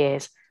 2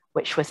 years,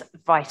 which was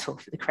vital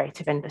for the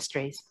creative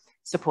industries,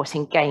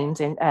 supporting games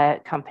in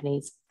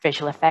companies,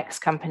 visual effects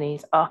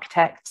companies,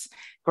 architects,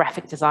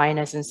 graphic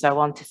designers, and so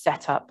on to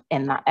set up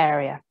in that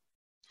area.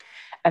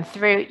 And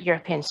through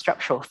European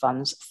structural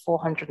funds,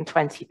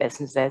 420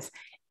 businesses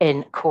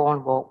in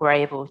Cornwall were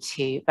able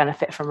to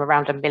benefit from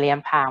around £1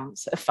 million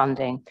of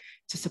funding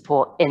to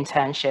support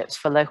internships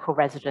for local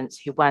residents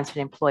who weren't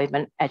in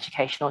employment,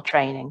 education, or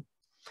training.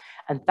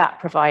 And that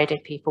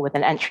provided people with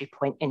an entry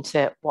point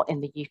into what in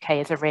the UK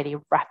is a really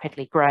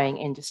rapidly growing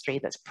industry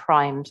that's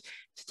primed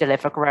to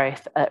deliver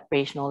growth at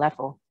regional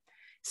level.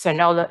 So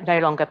no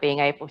longer being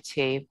able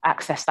to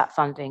access that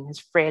funding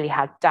has really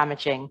had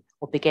damaging,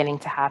 or beginning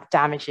to have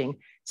damaging,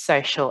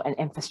 social and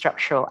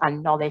infrastructural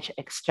and knowledge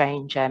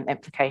exchange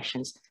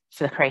implications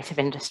for the creative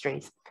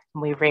industries.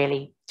 And we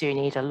really do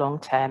need a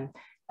long-term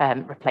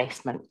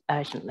replacement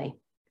urgently.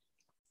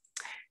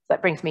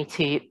 That brings me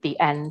to the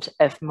end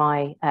of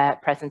my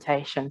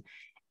presentation.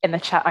 In the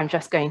chat, I'm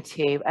just going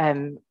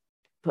to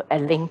put a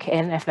link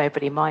in, if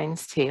nobody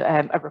minds, to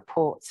a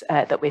report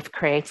that we've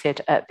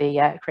created at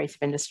the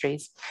Creative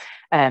Industries.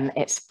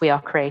 It's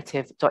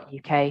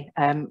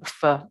wearecreative.uk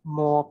for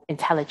more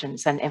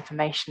intelligence and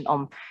information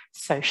on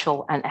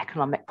social and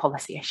economic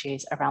policy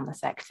issues around the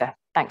sector.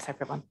 Thanks,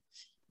 everyone.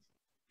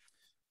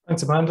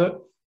 Thanks, Amanda.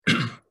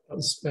 That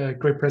was a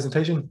great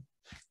presentation.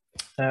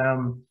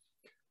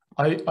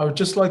 I would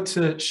just like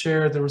to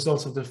share the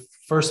results of the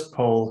first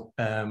poll,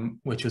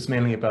 which was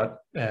mainly about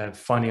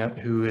finding out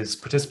who is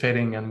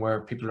participating and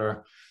where people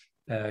are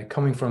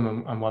coming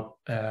from and what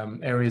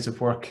areas of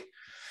work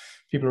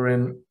people are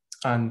in.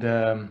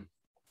 And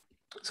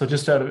so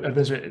just out of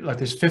like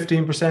there's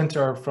 15%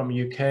 are from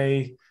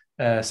UK,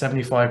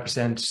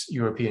 75%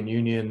 European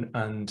Union,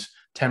 and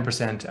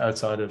 10%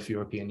 outside of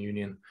European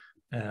Union.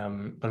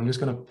 But I'm just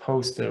going to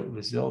post the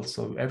results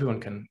so everyone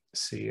can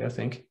see, I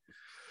think.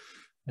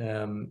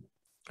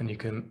 And you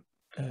can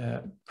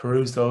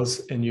peruse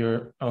those in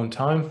your own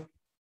time.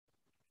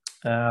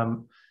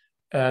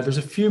 There's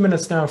a few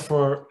minutes now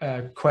for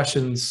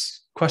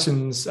questions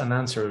and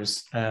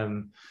answers.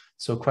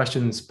 So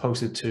questions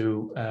posted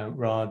to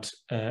Rod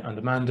and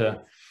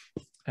Amanda.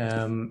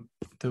 There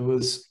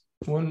was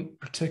one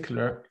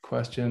particular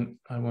question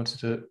I wanted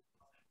to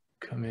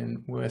come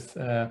in with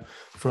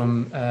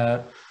from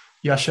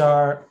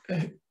Yashar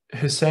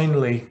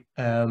Hussainli.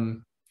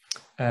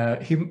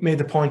 He made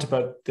the point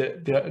about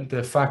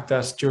the fact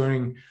that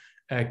during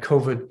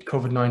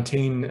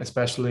COVID-19,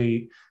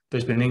 especially,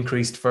 there's been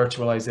increased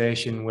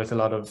virtualization with a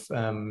lot of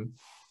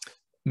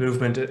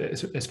movement,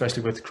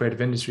 especially with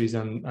creative industries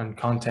and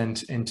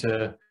content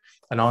into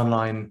an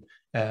online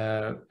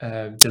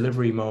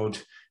delivery mode.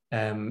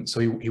 So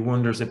he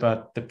wonders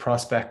about the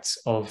prospects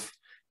of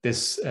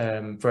this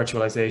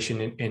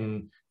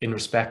virtualization in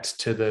respect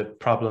to the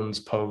problems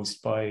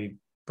posed by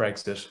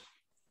Brexit.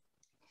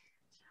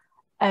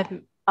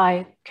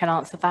 I can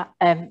answer that.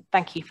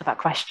 Thank you for that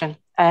question.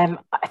 I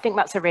think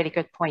that's a really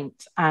good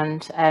point.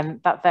 And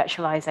that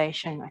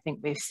virtualization, I think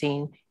we've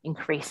seen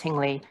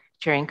increasingly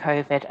during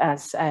COVID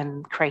as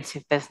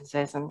creative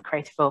businesses and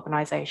creative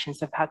organizations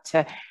have had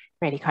to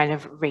really kind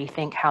of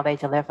rethink how they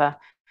deliver,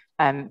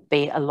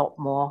 be a lot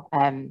more,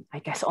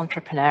 I guess,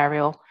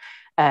 entrepreneurial,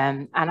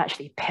 and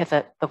actually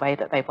pivot the way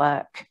that they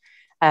work.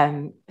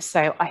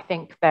 So I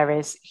think there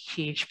is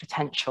huge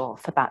potential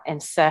for that in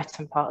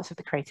certain parts of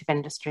the creative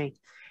industries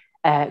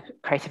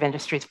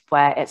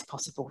where it's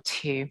possible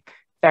to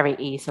very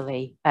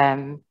easily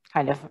kind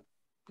of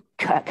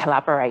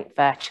collaborate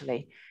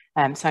virtually.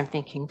 So I'm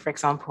thinking, for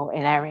example,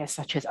 in areas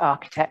such as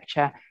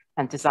architecture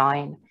and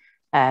design,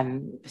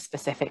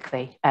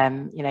 specifically,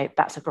 you know,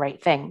 that's a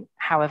great thing.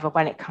 However,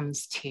 when it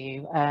comes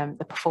to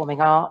the performing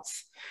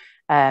arts,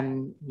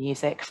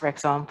 music, for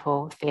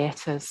example,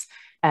 theatres,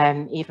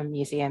 even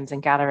museums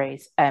and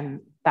galleries,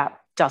 that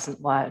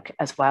doesn't work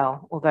as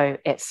well. Although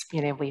it's,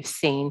 you know, we've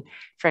seen,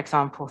 for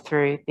example,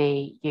 through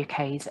the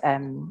UK's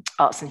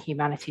Arts and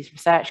Humanities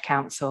Research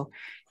Council,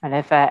 kind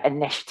of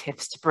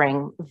initiatives to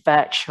bring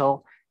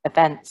virtual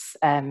events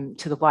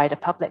to the wider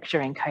public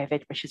during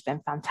COVID, which has been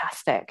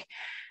fantastic,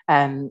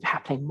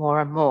 happening more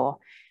and more.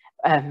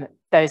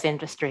 Those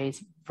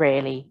industries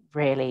really,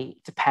 really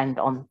depend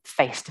on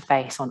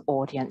face-to-face, on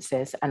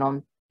audiences, and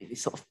on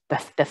sort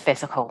of the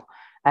physical.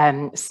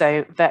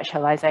 So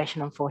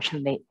virtualization,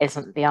 unfortunately,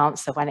 isn't the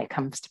answer when it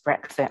comes to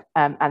Brexit,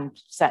 and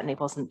certainly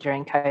wasn't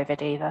during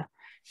COVID either.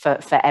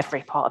 For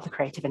every part of the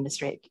creative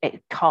industry,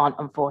 it can't,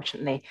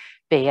 unfortunately,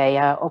 be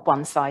a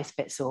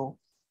one-size-fits-all.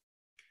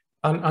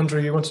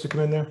 Andrew, you wanted to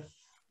come in there?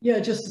 Yeah,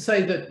 just to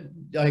say that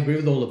I agree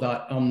with all of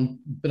that,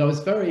 but I was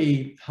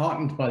very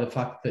heartened by the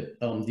fact that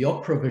the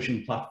Opera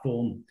Vision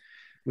platform,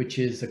 which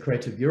is a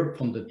Creative Europe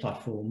funded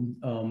platform,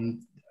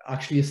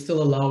 actually is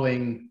still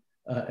allowing,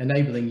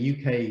 enabling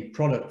UK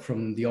product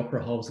from the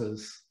opera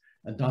houses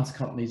and dance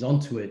companies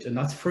onto it, and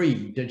that's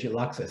free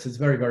digital access. It's a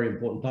very, very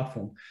important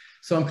platform.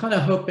 So I'm kind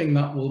of hoping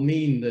that will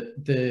mean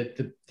that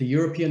the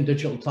European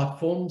digital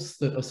platforms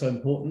that are so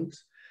important,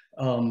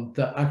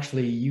 that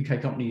actually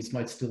UK companies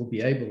might still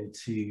be able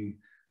to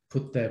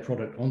put their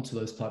product onto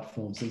those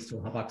platforms and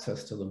still have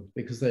access to them,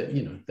 because they're,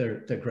 you know,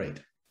 they're great.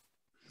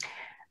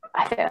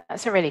 I think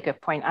that's a really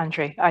good point,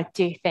 Andrew. I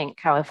do think,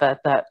 however,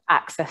 that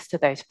access to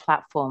those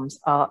platforms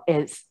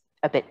is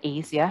a bit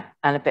easier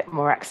and a bit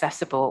more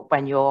accessible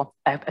when you're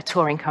a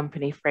touring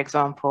company, for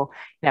example,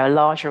 you know, a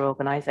larger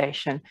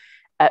organization.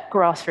 At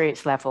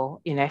grassroots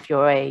level, you know, if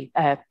you're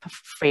a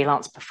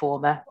freelance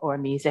performer or a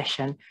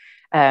musician,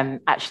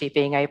 actually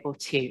being able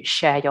to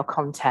share your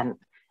content,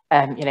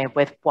 you know,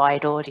 with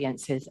wide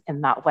audiences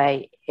in that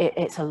way,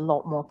 it's a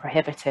lot more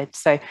prohibited.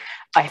 So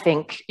I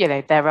think, you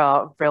know, there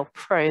are real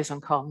pros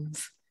and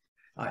cons.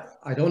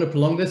 I don't want to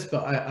prolong this,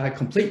 but I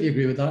completely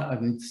agree with that. I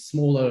mean,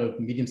 smaller,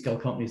 medium-scale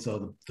companies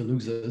are the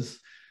losers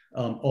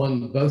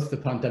on both the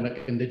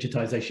pandemic and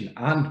digitization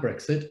and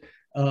Brexit.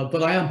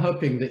 But I am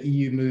hoping that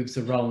EU moves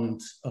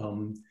around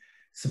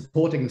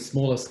supporting the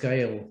smaller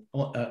scale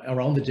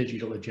around the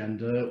digital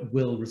agenda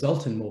will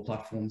result in more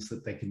platforms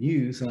that they can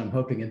use. And I'm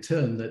hoping in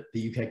turn that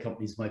the UK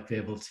companies might be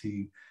able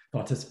to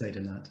participate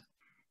in that.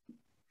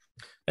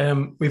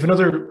 We have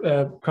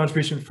another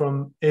contribution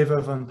from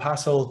Eva van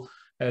Passel,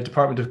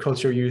 Department of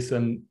Culture, Youth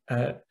and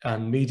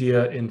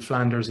Media in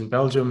Flanders in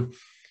Belgium,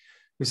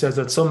 who says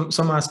that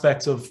some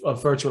aspects of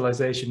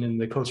virtualization in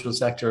the cultural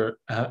sector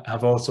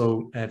have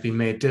also been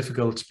made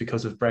difficult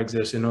because of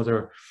Brexit in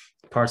other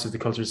parts of the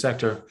cultural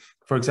sector.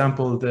 For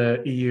example,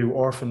 the EU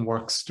Orphan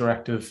Works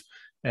Directive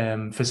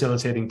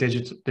facilitating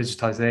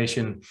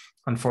digitization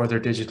and further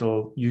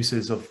digital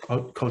uses of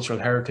cultural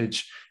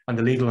heritage, and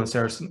the legal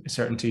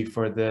uncertainty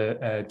for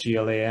the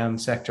GLAM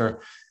sector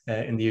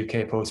in the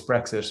UK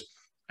post-Brexit.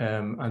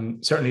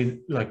 And certainly,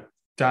 like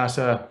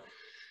data,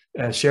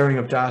 sharing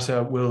of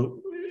data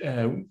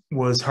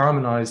was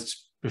harmonized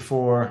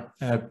before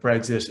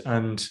Brexit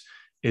and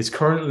is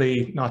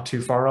currently not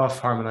too far off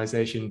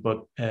harmonization,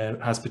 but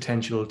has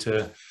potential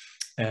to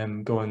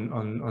go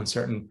on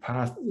certain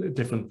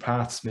different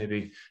paths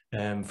maybe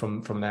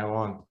from now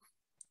on.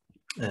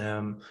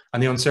 And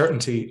the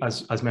uncertainty,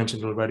 as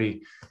mentioned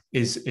already,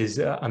 is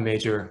a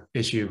major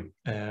issue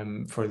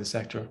for the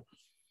sector.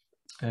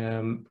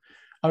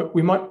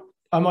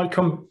 I might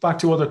come back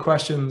to other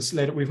questions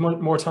later. We've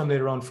more time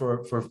later on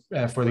for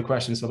further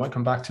questions, so I might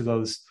come back to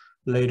those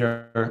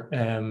later.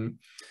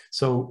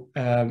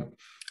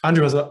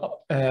 Andrew has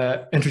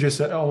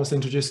almost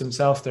introduced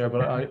himself there,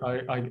 but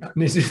I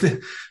need to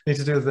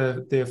do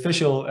the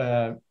official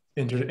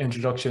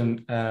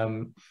introduction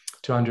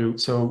to Andrew.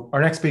 So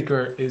our next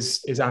speaker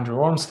is Andrew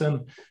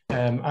Ormston.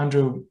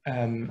 Andrew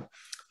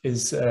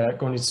is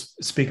going to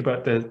speak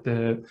about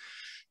the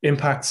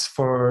impacts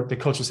for the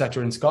cultural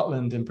sector in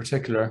Scotland in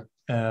particular.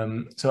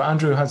 So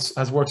Andrew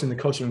has worked in the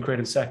culture and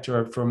creative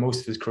sector for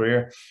most of his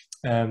career.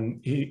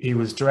 He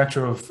was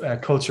director of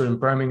culture in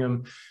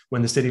Birmingham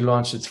when the city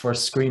launched its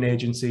first screen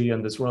agency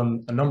and has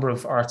run a number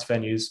of arts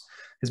venues.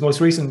 His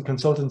most recent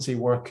consultancy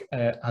work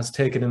has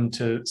taken him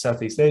to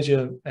Southeast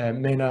Asia,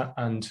 MENA,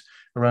 and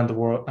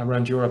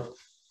around Europe,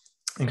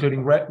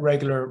 including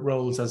regular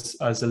roles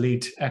as a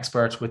lead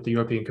expert with the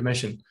European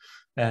Commission.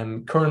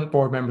 Current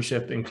board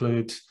membership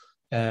include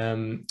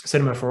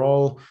Cinema for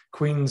All,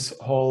 Queen's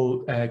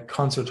Hall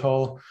Concert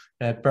Hall,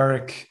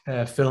 Berwick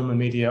Film and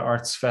Media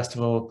Arts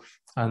Festival,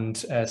 and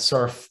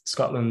SURF,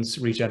 Scotland's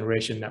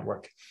Regeneration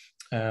Network.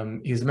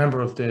 He's a member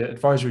of the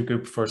advisory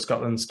group for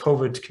Scotland's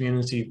COVID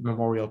Community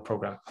Memorial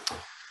Programme.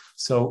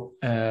 So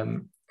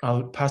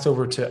I'll pass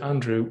over to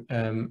Andrew,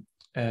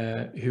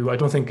 who I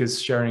don't think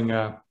is sharing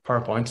a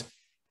PowerPoint.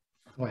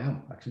 Oh, I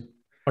am, actually.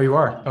 Oh, you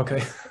are?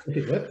 Okay.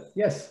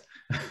 Yes.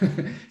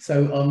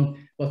 So,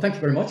 well, thank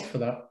you very much for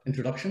that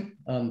introduction.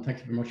 Thank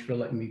you very much for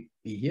letting me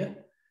be here.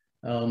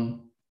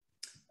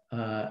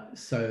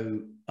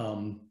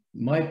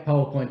 My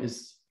PowerPoint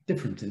is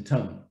different in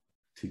tone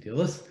to the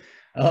others.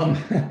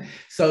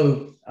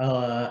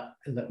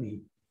 Let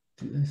me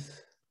do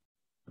this.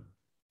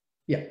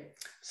 Yeah.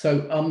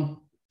 So,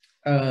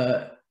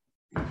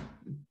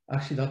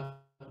 actually,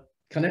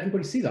 can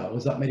everybody see that? Or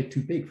has that made it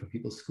too big for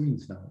people's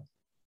screens now?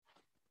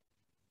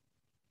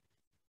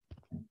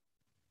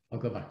 I'll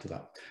go back to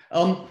that.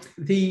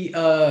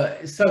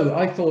 So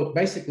I thought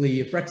basically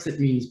if Brexit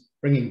means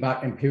bringing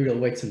back imperial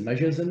weights and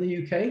measures in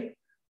the UK,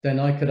 then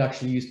I could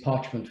actually use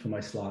parchment for my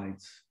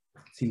slides.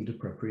 It seemed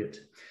appropriate.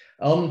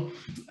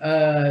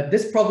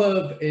 This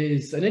proverb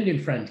is an Indian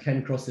friend came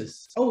across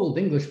this old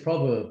English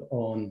proverb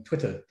on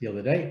Twitter the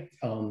other day.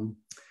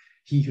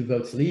 He who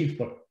votes leave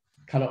but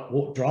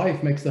cannot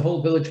drive makes the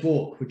whole village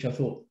walk, which I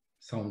thought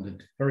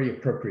sounded very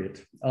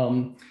appropriate.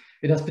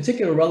 It has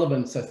particular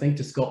relevance, I think,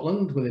 to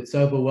Scotland with its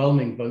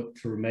overwhelming vote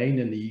to remain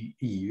in the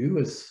EU,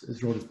 as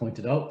Rod has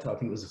pointed out. I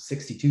think it was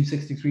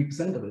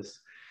 63% of us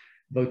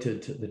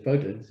did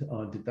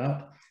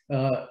that.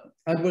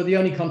 And we're the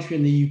only country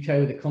in the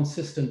UK with a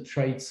consistent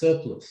trade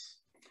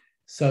surplus.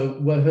 So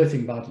we're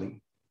hurting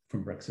badly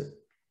from Brexit.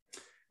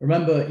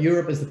 Remember,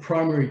 Europe is the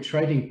primary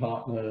trading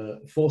partner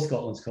for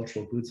Scotland's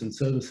cultural goods and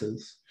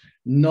services,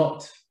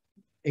 not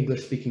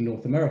English-speaking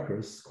North America,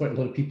 as quite a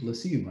lot of people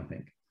assume, I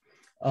think.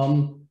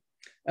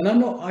 And I'm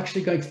not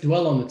actually going to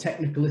dwell on the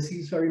technical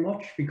issues very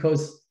much,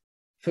 because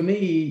for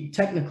me,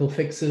 technical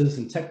fixes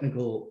and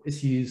technical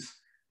issues,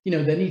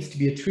 there needs to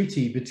be a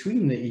treaty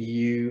between the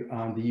EU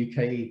and the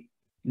UK,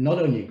 not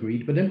only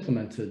agreed, but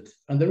implemented.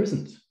 And there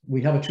isn't.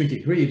 We have a treaty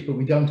agreed, but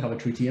we don't have a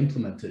treaty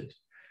implemented.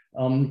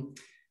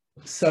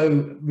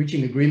 So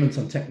reaching agreements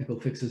on technical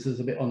fixes is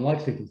a bit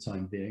unlikely for the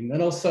time being.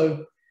 And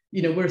also,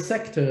 we're a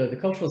sector, the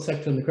cultural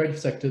sector and the creative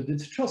sector,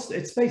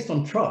 it's based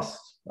on trust.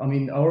 I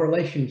mean, our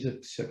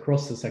relationships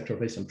across the sector are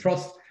based on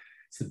trust.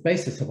 It's the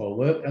basis of our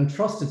work, and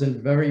trust is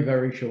in very,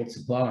 very short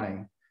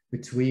supply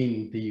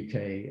between the UK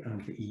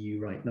and the EU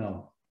right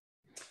now.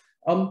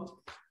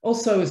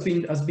 Also, as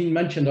been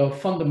mentioned, our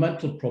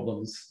fundamental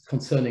problems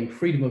concerning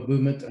freedom of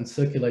movement and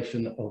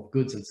circulation of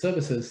goods and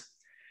services,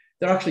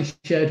 they're actually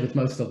shared with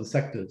most other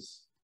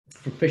sectors,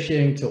 from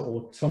fishing to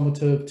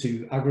automotive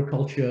to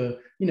agriculture.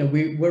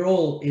 We're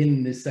all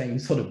in the same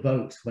sort of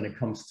boat when it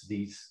comes to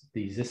these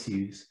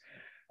issues.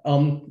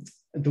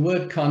 The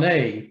word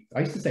carnet,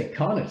 I used to say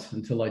carnet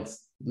until I'd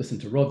listen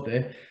to Rod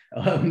there,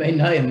 may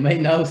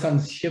now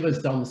send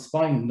shivers down the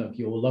spine of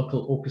your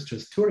local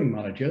orchestra's touring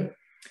manager,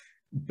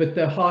 but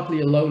they're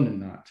hardly alone in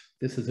that.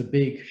 This is a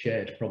big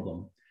shared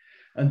problem.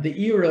 And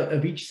the era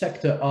of each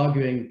sector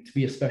arguing to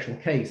be a special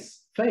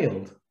case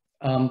failed.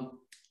 And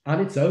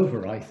it's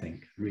over, I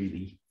think,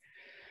 really.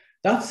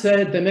 That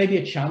said, there may be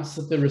a chance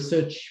that the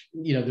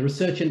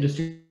research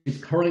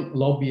industry's current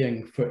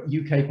lobbying for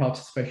UK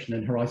participation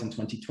in Horizon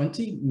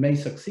 2020 may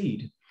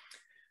succeed.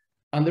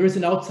 And there is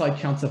an outside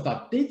chance if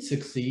that did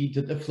succeed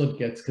that the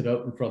floodgates could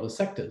open for other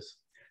sectors.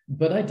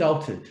 But I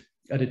doubt it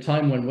at a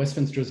time when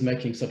Westminster is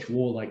making such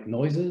warlike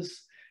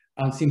noises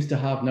and seems to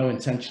have no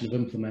intention of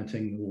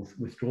implementing the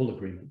withdrawal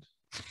agreement.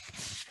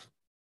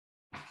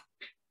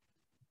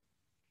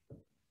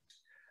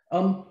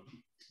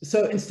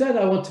 So instead,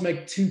 I want to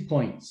make 2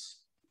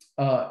 points.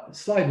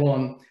 Slide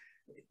one,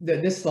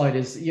 this slide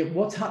is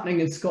what's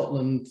happening in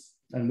Scotland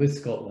and with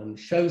Scotland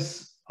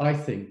shows, I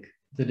think,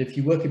 that if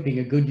you work at being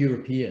a good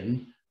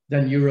European,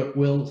 then Europe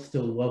will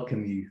still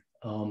welcome you.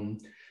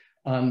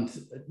 And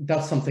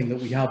that's something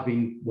that we have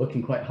been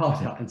working quite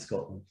hard at in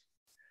Scotland.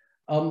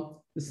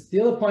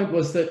 The other point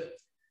was that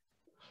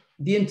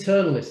the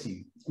internal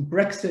issue,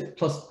 Brexit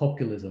plus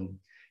populism,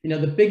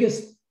 the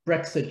biggest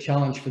Brexit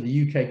challenge for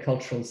the UK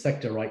cultural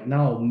sector right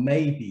now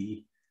may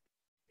be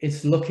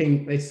it's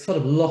sort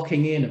of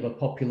locking in of a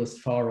populist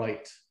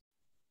far-right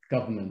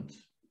government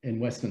in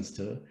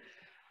Westminster,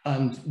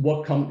 and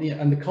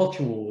and the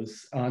culture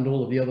wars and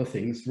all of the other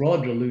things.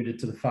 Rod alluded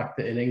to the fact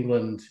that in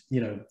England,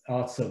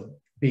 arts are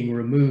being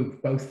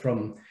removed both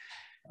from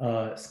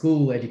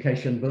school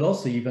education, but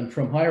also even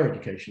from higher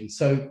education.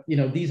 So,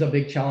 these are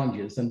big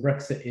challenges, and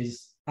Brexit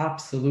is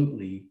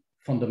absolutely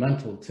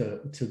fundamental to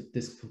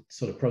this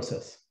sort of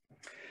process.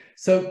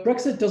 So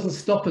Brexit doesn't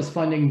stop us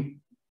finding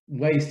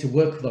ways to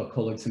work with our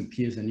colleagues and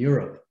peers in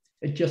Europe.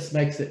 It just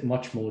makes it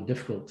much more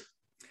difficult.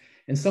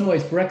 In some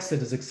ways, Brexit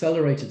has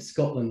accelerated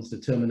Scotland's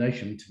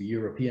determination to be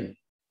European.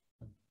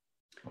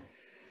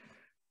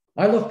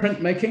 I love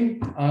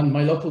printmaking, and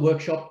my local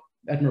workshop,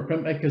 Edinburgh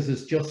Printmakers,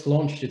 has just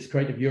launched its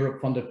Creative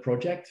Europe funded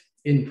project,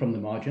 In From the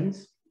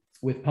Margins,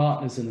 with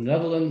partners in the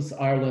Netherlands,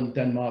 Ireland,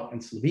 Denmark,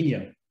 and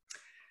Slovenia.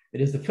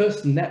 It is the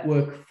first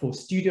network for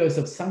studios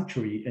of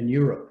sanctuary in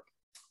Europe,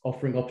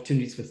 offering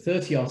opportunities for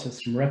 30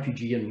 artists from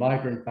refugee and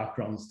migrant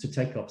backgrounds to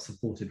take up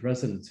supported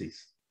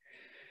residencies.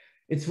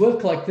 It's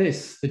work like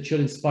this that should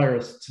inspire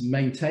us to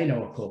maintain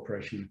our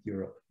cooperation with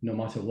Europe, no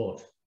matter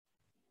what.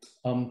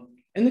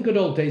 In the good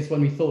old days when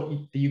we thought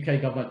the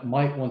UK government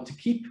might want to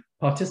keep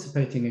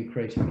participating in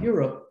Creative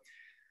Europe,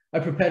 I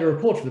prepared a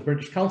report for the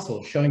British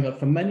Council showing that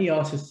for many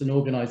artists and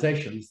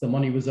organisations, the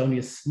money was only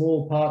a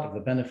small part of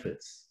the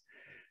benefits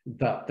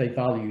that they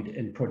valued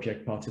in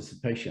project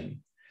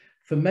participation.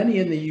 For many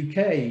in the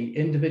UK,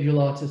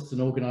 individual artists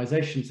and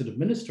organisations and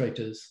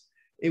administrators,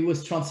 it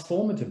was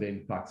transformative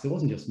impacts. It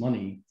wasn't just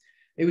money.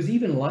 It was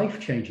even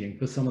life-changing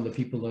for some of the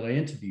people that I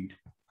interviewed.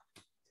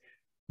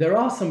 There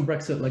are some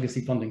Brexit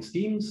legacy funding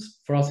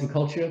schemes for arts and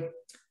culture,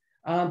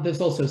 and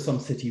there's also some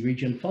city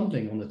region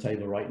funding on the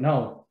table right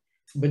now.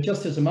 But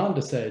just as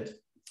Amanda said,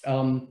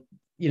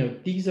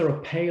 these are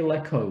a pale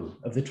echo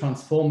of the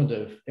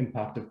transformative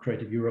impact of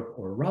Creative Europe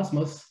or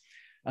Erasmus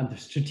and the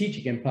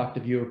strategic impact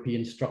of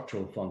European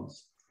structural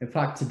funds. In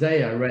fact,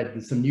 today I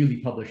read some newly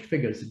published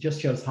figures. It just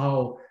shows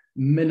how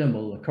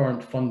minimal the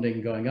current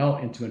funding going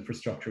out into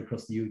infrastructure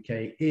across the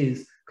UK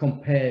is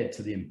compared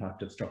to the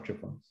impact of structure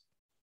funds.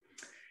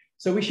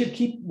 So we should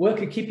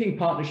work at keeping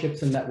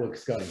partnerships and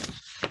networks going.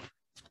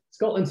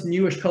 Scotland's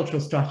newish cultural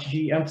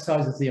strategy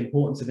emphasises the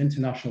importance of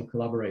international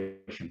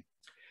collaboration.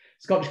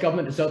 Scottish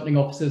Government is opening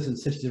offices in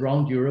cities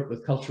around Europe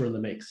with culture in the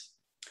mix.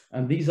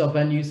 And these are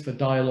venues for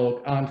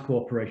dialogue and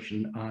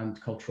cooperation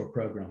and cultural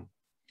programme.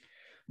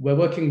 We're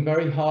working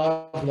very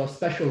hard with our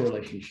special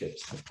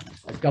relationships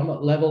at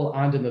government level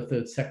and in the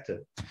third sector.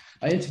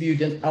 I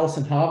interviewed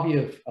Alison Harvey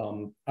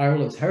of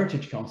Ireland's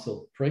Heritage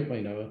Council, Frank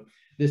may know her,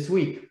 this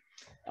week.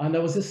 And I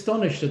was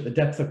astonished at the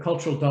depth of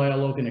cultural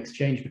dialogue and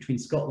exchange between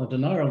Scotland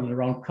and Ireland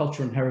around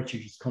culture and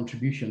heritage's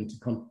contribution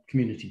to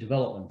community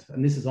development.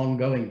 And this is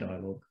ongoing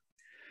dialogue.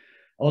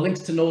 Our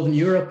links to Northern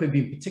Europe have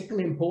been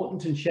particularly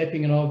important in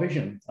shaping our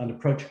vision and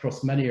approach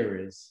across many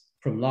areas,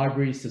 from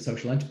libraries to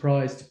social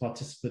enterprise to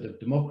participative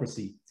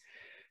democracy.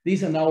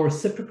 These are now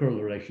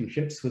reciprocal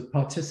relationships with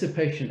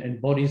participation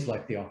in bodies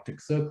like the Arctic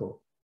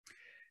Circle.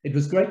 It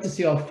was great to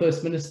see our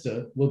First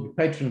Minister will be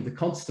patron of the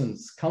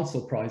Constance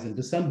Council Prize in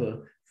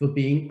December for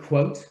being,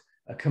 quote,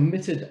 a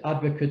committed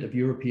advocate of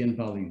European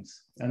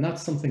values. And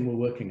that's something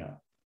we're working at.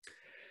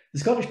 The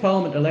Scottish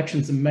Parliament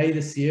elections in May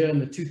this year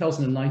and the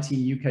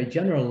 2019 UK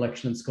general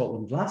election in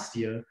Scotland last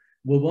year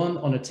were won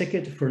on a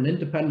ticket for an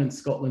independent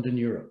Scotland in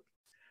Europe,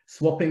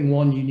 swapping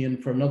one union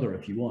for another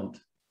if you want.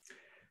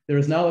 There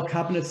is now a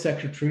Cabinet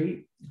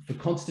Secretary for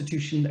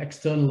Constitution,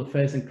 External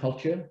Affairs and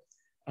Culture,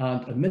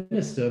 and a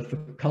Minister for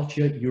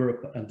Culture,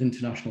 Europe and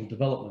International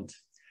Development.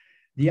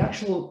 The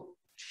actual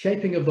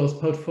shaping of those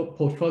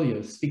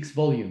portfolios speaks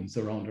volumes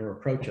around our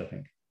approach, I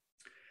think.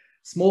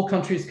 Small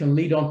countries can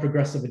lead on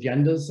progressive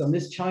agendas, and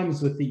this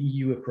chimes with the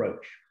EU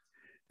approach.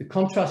 The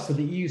contrast of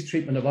the EU's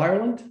treatment of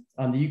Ireland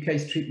and the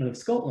UK's treatment of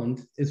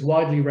Scotland is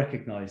widely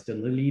recognised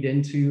in the lead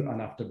into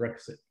and after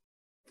Brexit.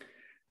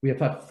 We have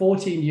had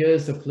 14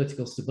 years of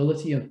political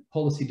stability and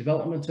policy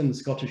development in the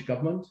Scottish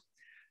Government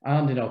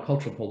and in our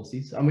cultural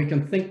policies, and we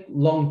can think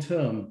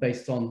long-term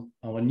based on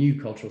our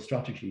new cultural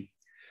strategy.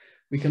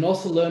 We can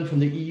also learn from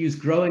the EU's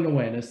growing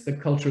awareness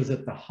that culture is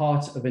at the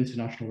heart of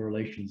international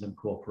relations and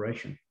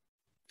cooperation.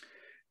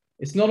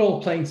 It's not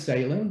all plain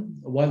sailing.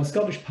 While the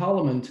Scottish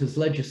Parliament has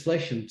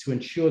legislation to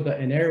ensure that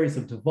in areas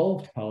of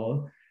devolved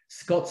power,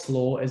 Scots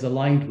law is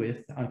aligned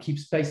with and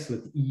keeps pace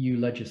with EU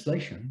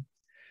legislation,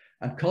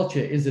 and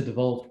culture is a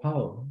devolved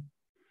power,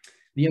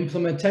 the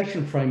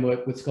implementation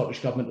framework with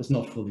Scottish Government is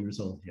not fully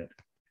resolved yet.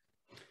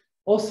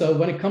 Also,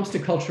 when it comes to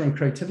culture and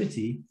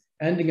creativity,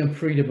 ending in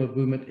freedom of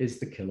movement is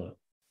the killer.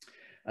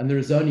 And there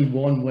is only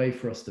one way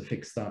for us to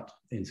fix that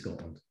in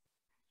Scotland.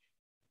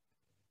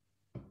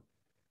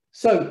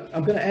 So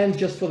I'm going to end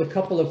just with a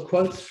couple of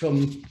quotes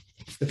from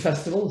the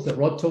festivals that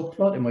Rod talked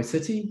about in my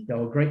city. There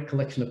are a great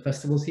collection of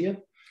festivals here.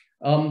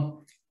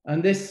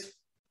 And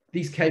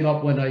these came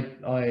up when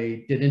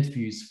I did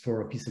interviews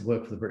for a piece of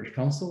work for the British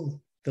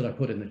Council that I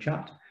put in the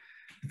chat.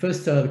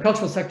 First, the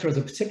cultural sector has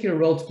a particular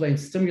role to play in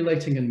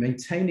stimulating and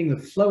maintaining the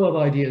flow of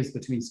ideas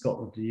between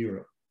Scotland and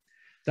Europe.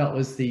 That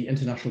was the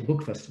International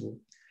Book Festival.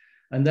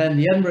 And then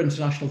the Edinburgh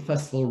International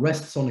Festival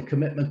rests on a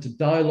commitment to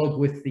dialogue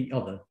with the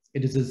other.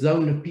 It is a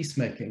zone of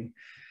peacemaking.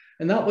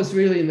 And that was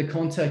really in the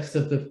context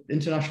of the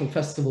international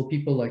festival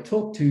people I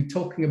talked to,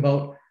 talking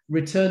about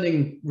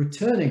returning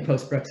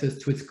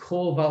post-Brexit to its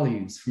core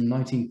values from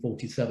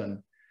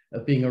 1947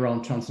 of being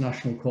around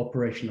transnational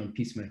cooperation and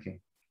peacemaking.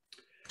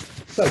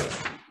 So,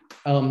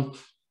 and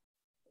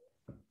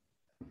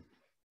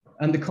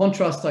the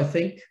contrast, I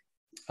think,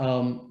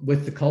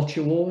 with the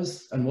culture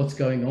wars and what's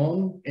going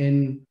on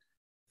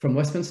from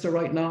Westminster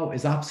right now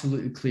is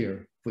absolutely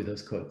clear with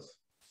those quotes.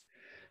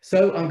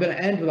 So I'm going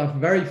to end with a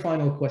very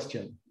final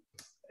question.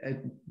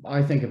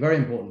 I think a very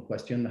important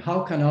question.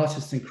 How can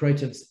artists and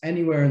creatives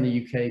anywhere in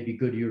the UK be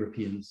good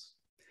Europeans?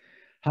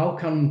 How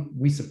can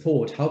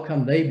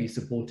they be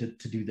supported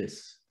to do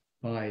this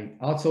by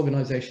arts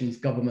organizations,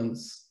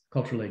 governments,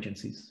 cultural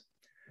agencies?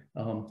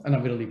 And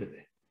I'm going to leave it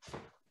there.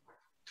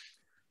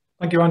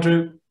 Thank you,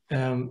 Andrew.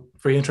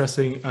 Very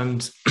interesting.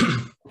 And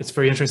it's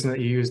very interesting that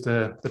you used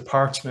the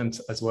parchment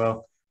as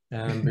well,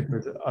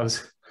 because I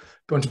was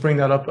going to bring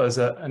that up as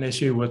an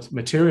issue with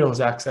materials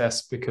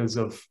access, because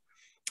of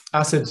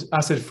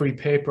acid-free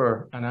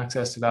paper, and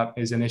access to that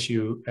is an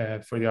issue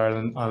for the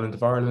island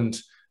of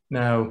Ireland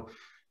now,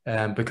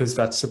 because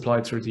that's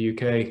supplied through the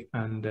UK,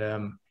 and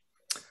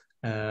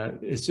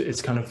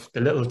it's kind of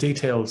the little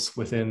details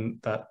within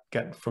that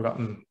get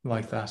forgotten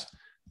like that.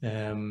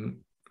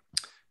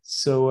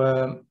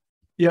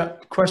 Yeah,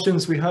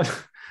 questions. We had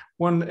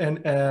one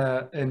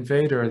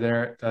invader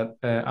there that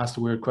asked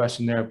a weird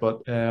question there,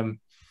 but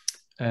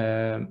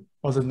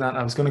other than that,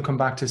 I was going to come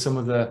back to some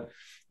of the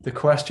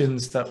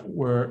questions that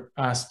were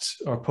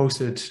asked or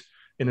posted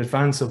in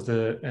advance of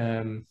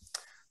the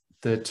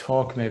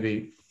talk,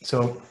 maybe.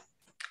 So,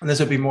 and this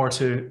would be more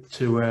to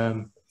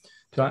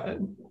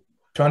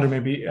Andrew,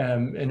 maybe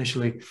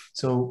initially.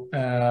 So,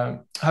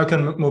 how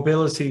can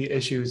mobility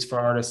issues for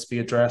artists be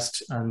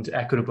addressed, and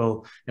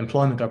equitable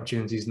employment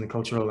opportunities in the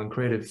cultural and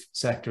creative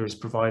sectors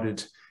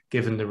provided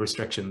given the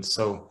restrictions?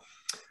 So,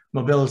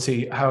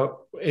 mobility. How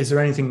is there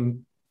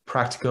anything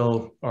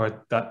practical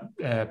or that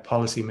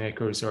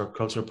policymakers or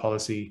cultural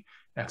policy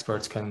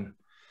experts can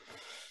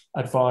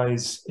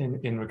advise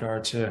in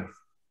regard to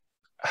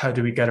how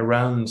do we get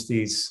around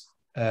these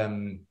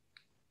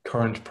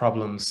current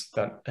problems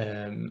that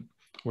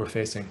we're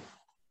facing?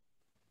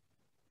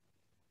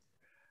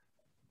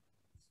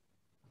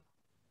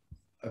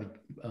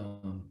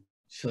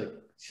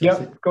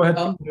 Yeah, go ahead.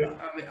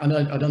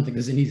 I don't think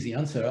there's an easy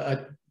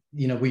answer.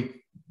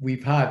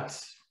 We've had,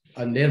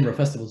 and the Edinburgh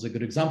Festival is a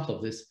good example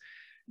of this,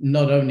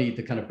 not only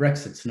the kind of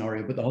Brexit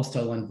scenario, but the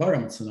hostile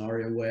environment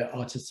scenario where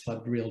artists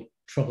had real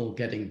trouble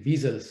getting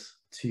visas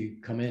to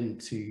come in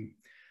to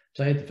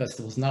play at the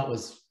festivals. And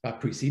that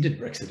preceded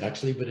Brexit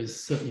actually, but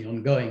is certainly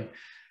ongoing.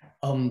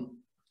 And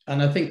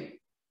I think,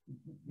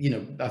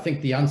 I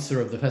think the answer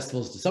of the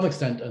festivals to some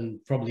extent, and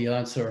probably an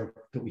answer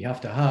that we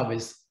have to have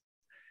is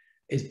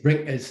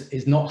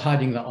not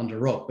hiding that under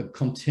rock, but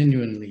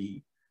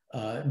continually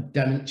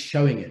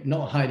showing it,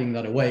 not hiding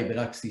that away, but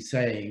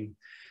actually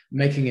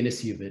making an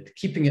issue of it,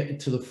 keeping it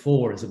to the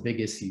fore is a big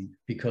issue,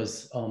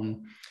 because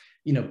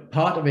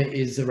part of it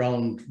is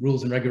around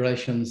rules and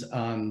regulations,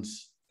 and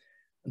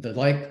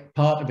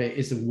part of it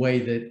is the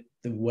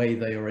way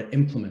they are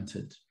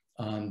implemented.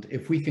 And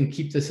if we can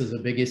keep this as a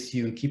big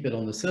issue and keep it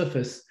on the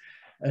surface,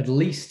 at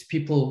least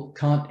people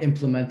can't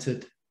implement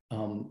it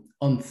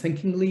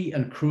unthinkingly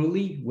and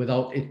cruelly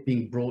without it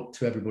being brought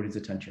to everybody's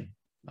attention,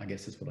 I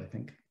guess is what I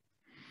think.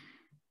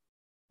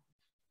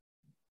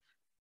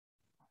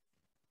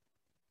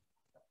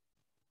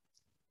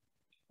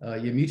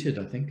 You're muted,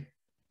 I think.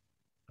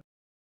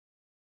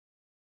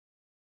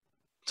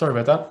 sorry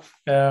about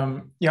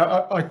that. Yeah,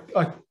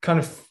 I kind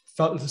of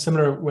felt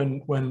similar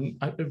when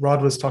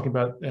Rod was talking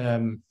about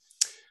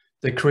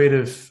the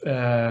creative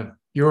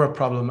Europe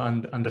problem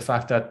and the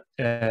fact that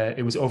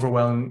it was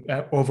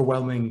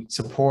overwhelming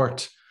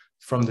support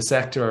from the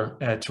sector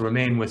to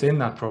remain within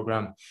that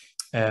program.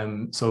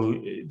 So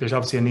there's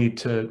obviously a need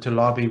to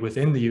lobby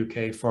within the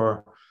UK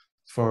for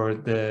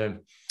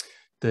the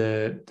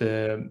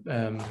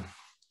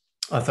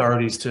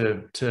authorities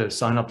to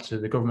sign up to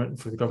the government,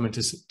 for the government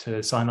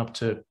to sign up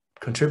to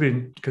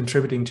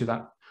contributing to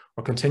that,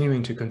 or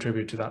continuing to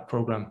contribute to that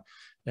program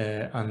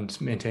and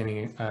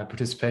maintaining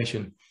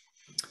participation.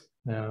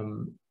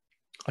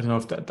 I don't know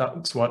if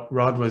that's what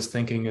Rod was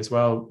thinking as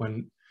well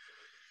when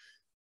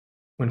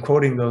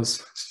quoting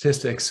those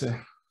statistics.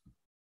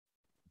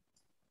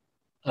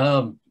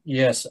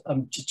 Yes,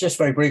 just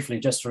very briefly,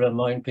 just to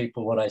remind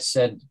people what I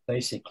said,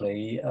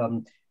 basically,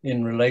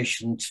 in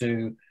relation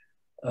to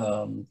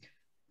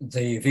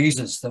the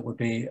visas that would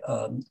be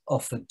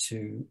offered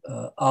to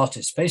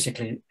artists.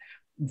 Basically,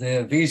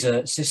 the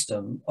visa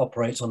system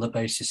operates on the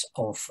basis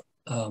of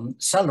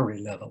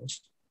salary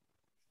levels.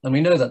 And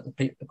we know that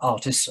the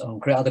artists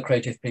and other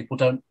creative people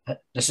don't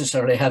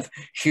necessarily have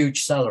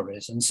huge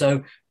salaries. And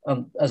so,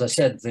 as I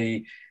said,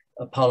 the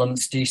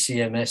Parliament's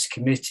DCMS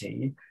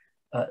committee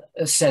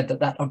said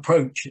that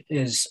approach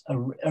is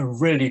a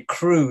really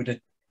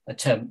crude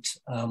attempt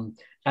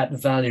at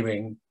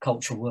valuing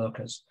cultural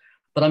workers.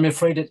 But I'm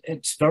afraid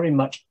it's very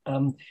much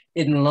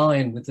in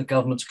line with the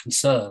government's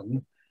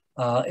concern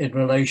in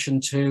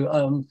relation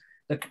to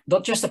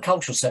not just the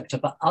cultural sector,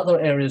 but other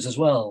areas as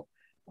well,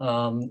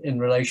 in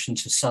relation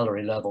to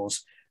salary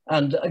levels.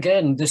 And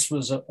again, this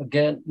was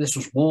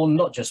warned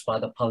not just by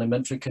the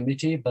parliamentary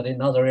committee, but in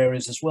other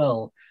areas as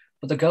well.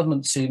 But the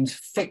government seems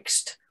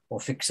fixed or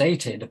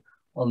fixated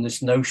on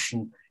this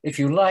notion, if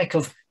you like,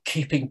 of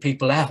keeping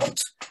people out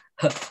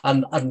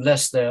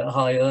unless they're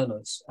high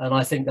earners. And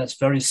I think that's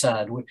very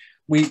sad.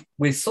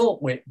 We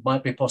thought it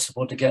might be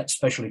possible to get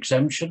special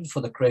exemption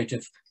for the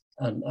creative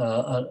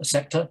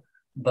sector,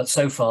 but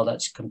so far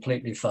that's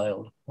completely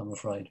failed, I'm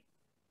afraid.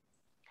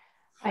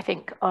 I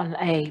think on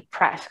a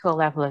practical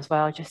level as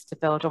well, just to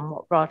build on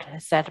what Rod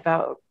has said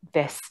about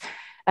this,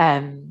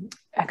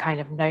 a kind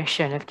of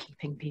notion of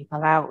keeping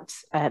people out,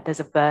 there's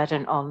a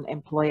burden on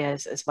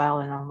employers as well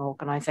and on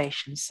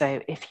organisations.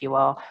 So if you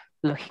are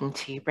looking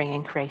to bring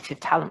in creative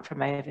talent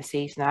from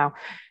overseas now,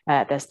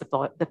 there's the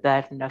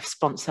burden of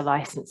sponsor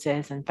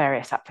licenses and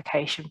various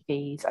application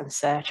fees and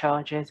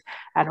surcharges,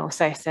 and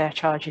also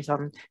surcharges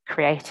on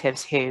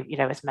creatives who, you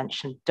know, as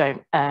mentioned,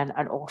 don't earn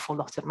an awful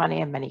lot of money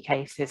in many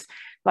cases,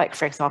 like,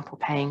 for example,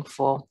 paying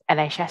for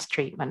NHS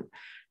treatment.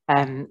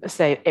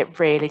 So it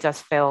really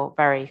does feel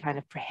very kind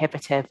of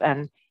prohibitive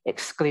and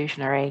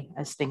exclusionary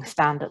as things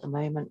stand at the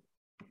moment.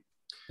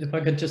 If I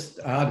could just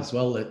add as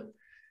well that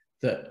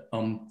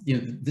you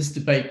know, this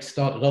debate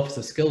started off as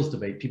a skills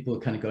debate. People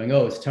were kind of going,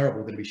 oh, it's terrible,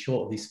 we're going to be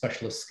short of these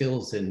specialist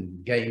skills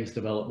in games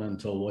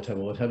development or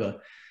whatever.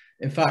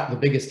 In fact, the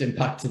biggest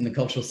impact in the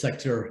cultural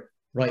sector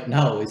right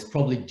now is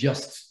probably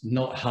just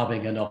not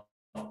having enough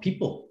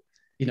people.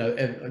 You know,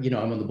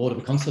 I'm on the board of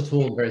a concert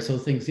hall and various other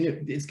things. You know,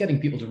 it's getting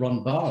people to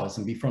run bars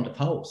and be front of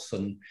house.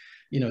 And,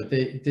 you know,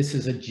 this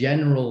is a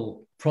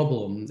general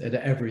problem at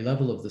every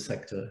level of the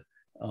sector.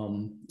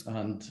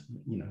 And,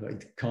 you know,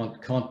 it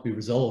can't be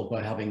resolved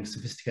by having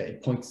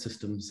sophisticated point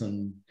systems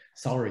and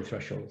salary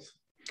thresholds.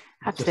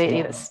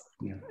 Absolutely.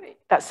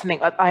 That's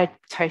something I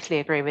totally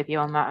agree with you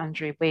on that,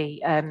 Andrew.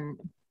 We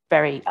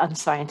very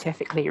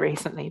unscientifically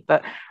recently,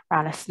 but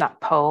ran a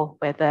snap poll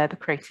with the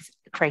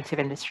Creative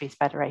Industries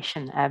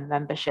Federation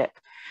membership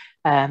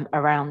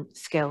around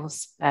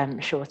skills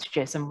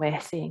shortages, and we're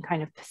seeing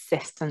kind of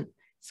persistent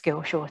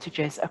skill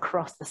shortages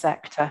across the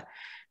sector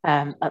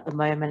at the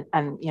moment.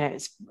 And, you know,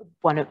 it's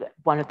one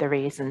of the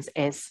reasons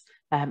is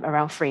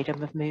around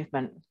freedom of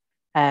movement.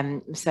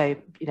 So,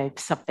 you know,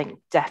 something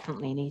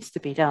definitely needs to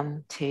be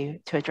done to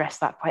address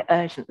that quite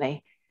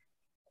urgently.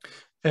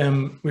 We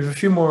have a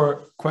few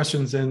more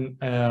questions in.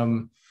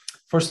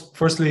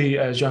 Firstly,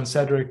 Jean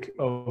Cedric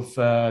of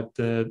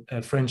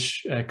the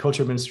French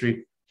Culture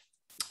Ministry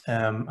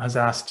has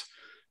asked,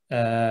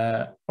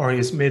 or he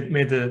has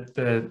made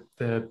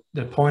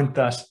the point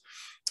that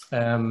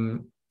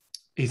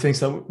he thinks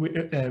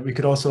that we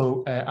could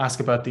also ask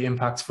about the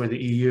impacts for the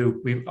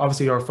EU.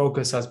 Obviously our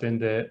focus has been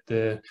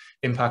the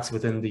impacts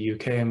within the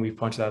UK, and we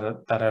pointed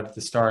that out at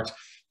the start.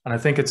 And I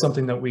think it's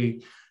something that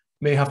we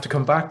may have to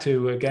come back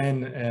to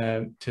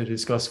again to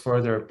discuss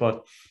further,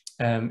 but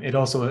it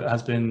also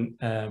has been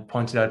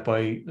pointed out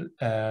by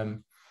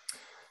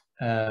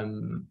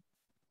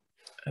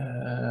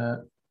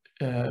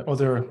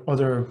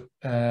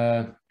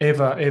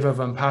Eva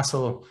van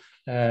Passel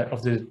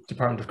of the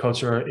Department of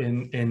Culture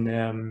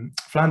in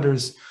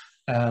Flanders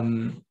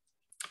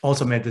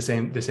also made the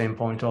same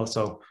point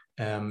also.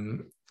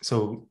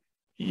 So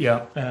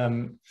yeah,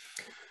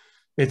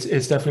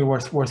 it's definitely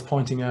worth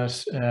pointing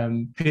out.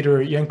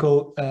 Peter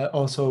Jenkel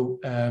also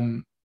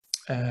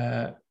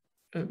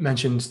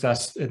mentioned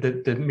that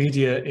the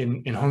media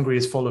in Hungary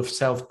is full of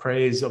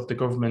self-praise of the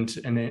government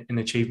in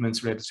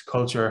achievements related to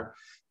culture.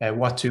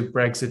 What do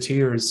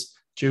Brexiteers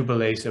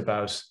jubilate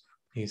about?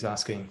 He's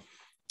asking.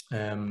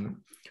 But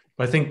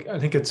I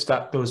think it's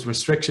that those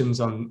restrictions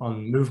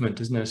on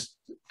movement, isn't it?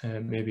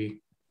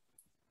 Maybe.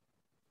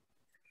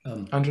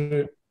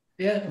 Andrew.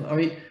 Yeah, I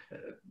mean,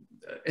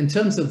 in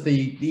terms of the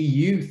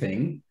EU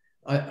thing,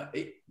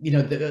 you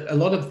know, a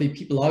lot of the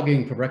people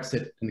arguing for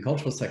Brexit in the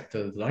cultural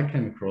sector that I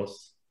came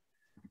across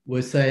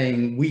were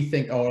saying we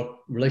think our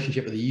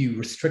relationship with the EU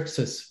restricts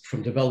us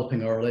from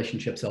developing our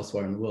relationships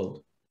elsewhere in the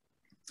world.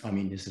 I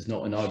mean, this is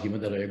not an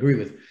argument that I agree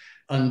with,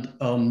 and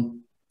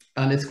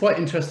it's quite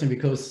interesting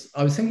because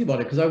I was thinking about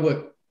it because I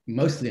work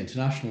mostly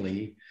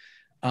internationally,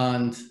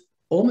 and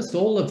almost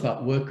all of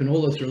that work and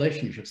all those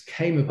relationships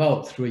came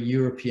about through a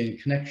European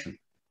connection,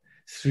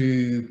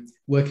 through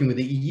working with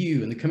the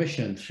EU and the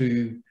Commission,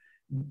 through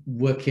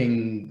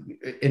working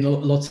in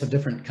lots of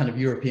different kind of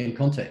European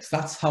contexts.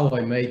 That's how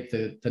I made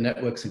the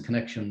networks and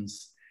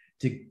connections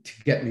to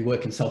get me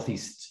work in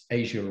Southeast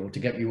Asia or to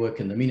get me work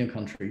in the MENA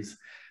countries.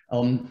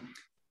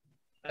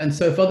 And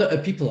so if other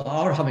people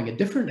are having a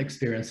different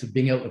experience of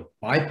being able to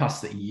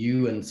bypass the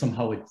EU and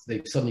somehow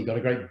they've suddenly got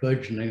a great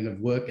burgeoning of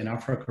work in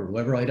Africa or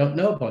wherever, I don't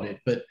know about it,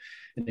 but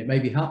it may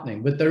be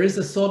happening. But there is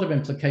a sort of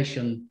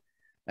implication,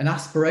 an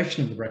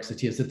aspiration of the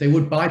Brexiteers that they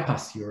would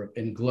bypass Europe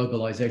in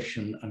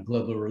globalization and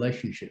global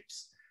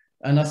relationships.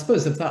 And I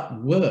suppose if that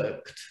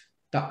worked,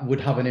 that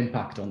would have an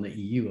impact on the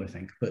EU, I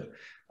think. But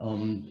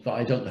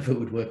I don't know if it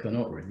would work or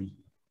not, really.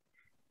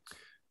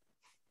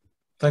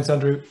 Thanks,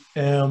 Andrew.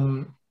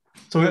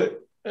 So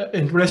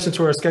in relation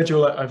to our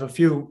schedule, I have a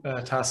few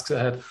tasks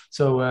ahead.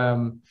 So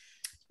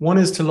one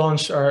is to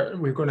launch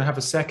we're going to have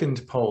a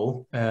second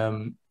poll,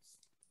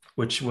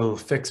 which will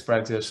fix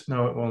Brexit.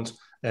 No, it won't.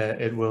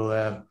 It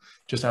will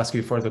just ask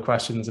you further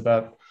questions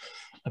about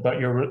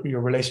your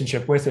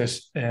relationship with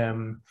it.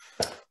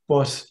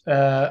 But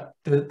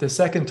the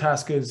second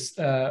task is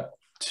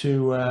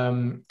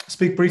to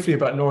speak briefly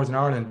about Northern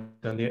Ireland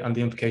and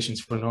the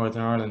implications for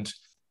Northern Ireland.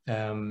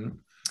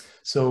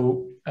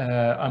 So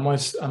I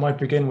might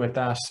begin with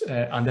that,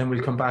 and then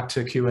we'll come back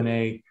to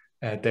Q&A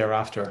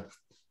thereafter.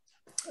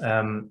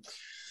 So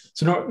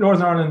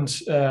Northern Ireland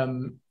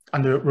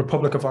and the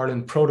Republic of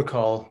Ireland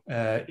Protocol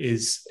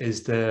is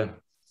the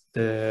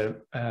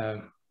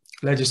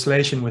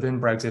legislation within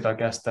Brexit, I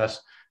guess,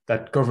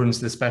 that governs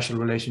the special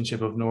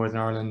relationship of Northern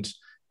Ireland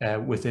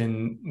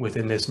within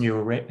this new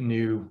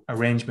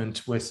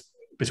arrangement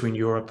between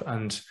Europe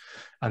and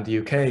the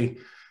UK.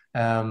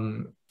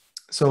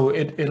 So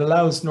it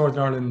allows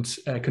Northern Ireland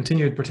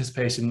continued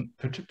participation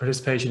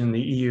in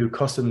the EU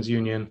customs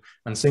union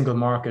and single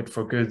market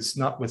for goods,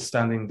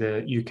 notwithstanding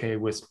the UK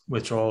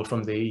withdrawal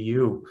from the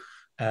EU.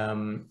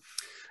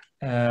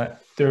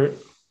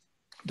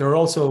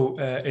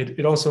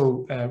 It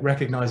also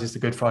recognises the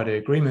Good Friday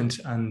Agreement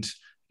and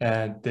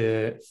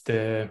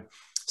the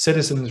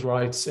citizens'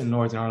 rights in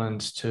Northern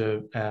Ireland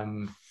to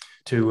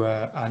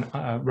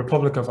a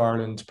Republic of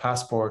Ireland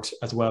passport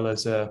as well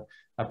as a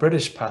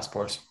British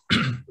passport.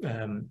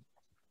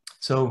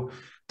 So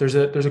there's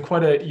a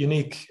quite a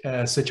unique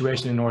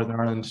situation in Northern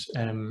Ireland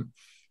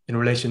in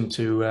relation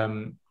to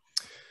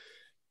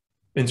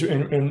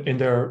in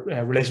their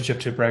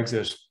relationship to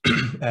Brexit.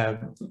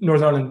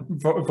 Northern Ireland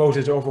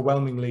voted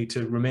overwhelmingly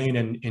to remain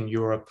in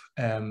Europe,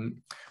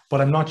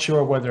 but I'm not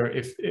sure whether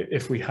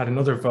if we had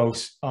another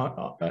vote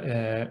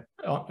on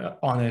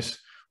it,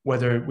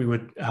 whether we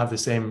would have the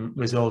same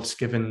results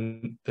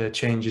given the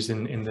changes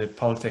in the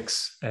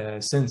politics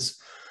since.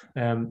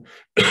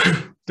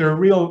 There are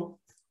real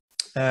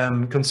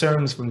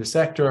concerns from the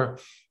sector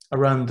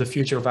around the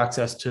future of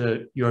access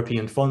to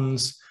European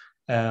funds,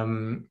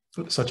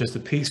 such as the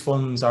Peace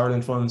Funds,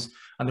 Ireland Funds,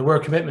 and there were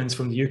commitments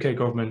from the UK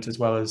government as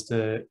well as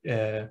the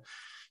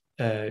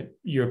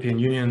European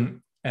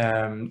Union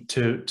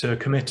to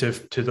commit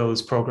to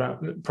those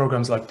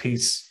programs like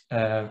Peace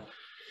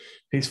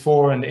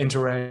 4 and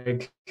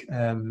Interreg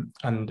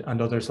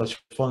and other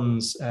such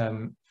funds.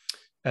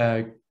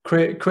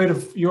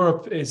 Creative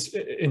Europe is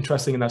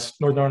interesting in that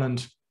Northern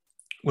Ireland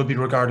will be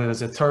regarded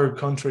as a third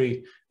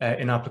country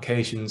in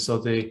application, so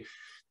they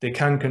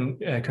can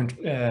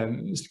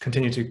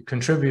continue to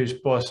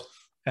contribute, but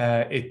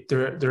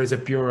there is a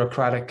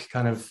bureaucratic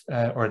kind of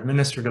or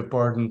administrative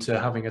burden to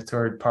having a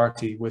third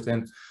party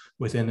within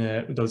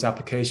those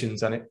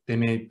applications, and they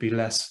may be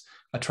less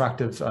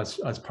attractive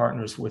as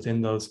partners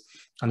within those,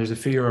 and there's a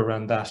fear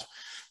around that.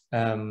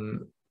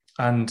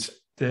 And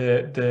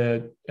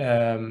the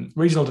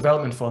regional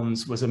development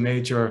funds was a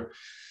major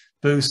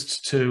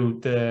boost to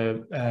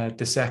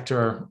the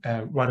sector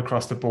right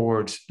across the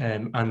board,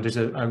 and there's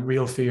a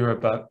real fear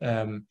about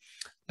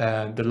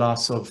the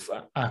loss of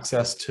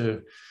access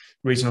to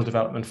regional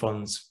development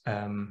funds.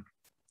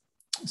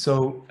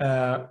 So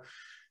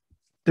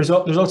there's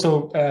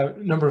also a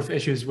number of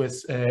issues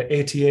with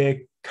ATA,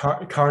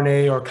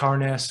 Carnet or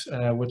Carnet,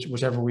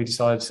 whichever we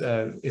decide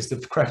is the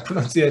correct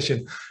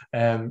pronunciation,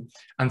 and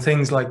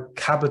things like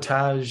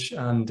cabotage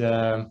and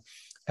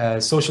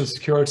social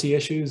security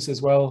issues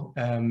as well,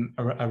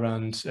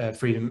 around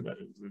freedom,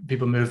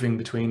 people moving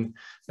between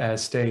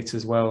states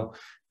as well.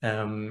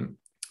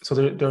 So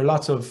there are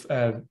lots of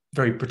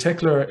very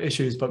particular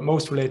issues, but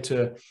most relate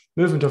to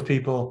movement of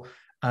people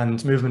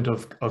and movement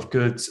of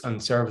goods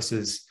and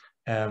services.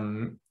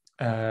 And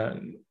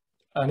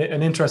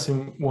an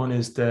interesting one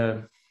is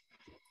the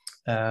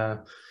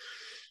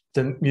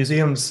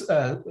museums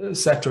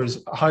sector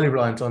is highly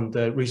reliant on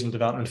the regional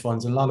development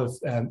funds, and a lot of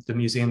the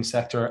museum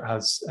sector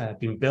has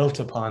been built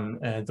upon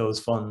those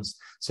funds.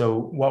 So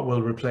what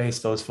will replace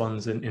those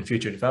funds in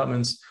future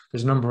developments?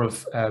 There's a number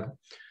of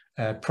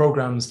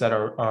programs that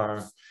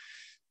are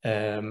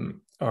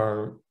in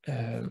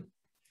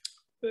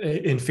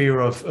fear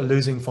of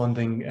losing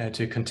funding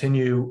to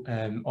continue.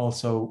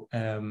 So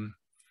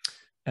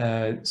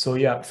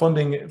yeah,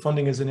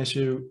 funding is an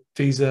issue.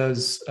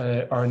 Visas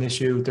are an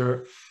issue.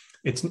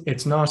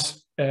 It's not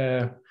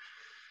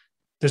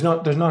there's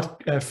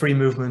not free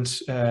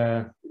movement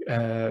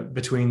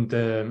between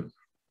the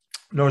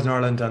Northern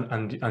Ireland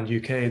and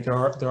UK. There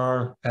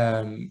are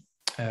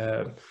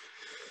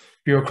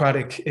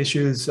bureaucratic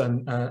issues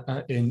and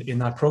in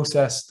that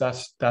process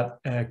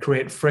that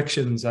create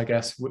frictions, I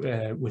guess,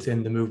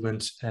 within the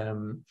movement,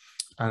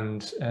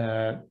 and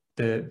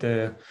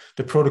the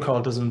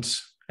protocol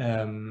doesn't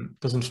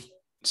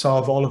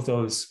solve all of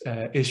those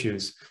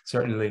issues,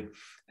 certainly.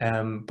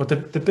 But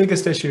the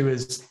biggest issue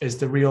is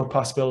the real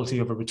possibility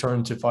of a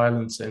return to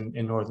violence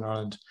in Northern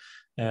Ireland,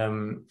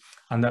 and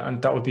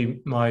that would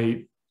be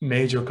my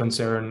major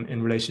concern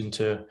in relation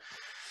to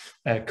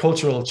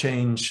cultural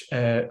change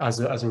as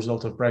a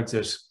result of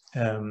Brexit.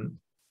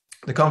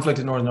 The conflict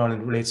in Northern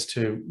Ireland relates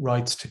to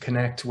rights to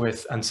connect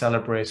with and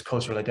celebrate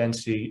cultural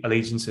identity,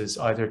 allegiances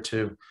either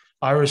to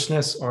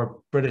Irishness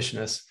or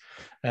Britishness.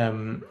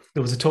 There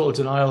was a total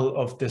denial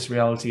of this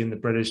reality in the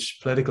British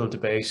political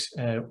debate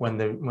when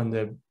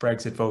the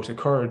Brexit vote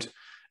occurred.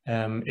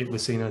 It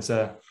was seen as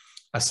a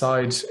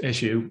side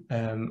issue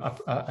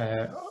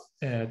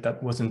that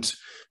wasn't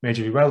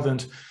majorly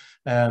relevant.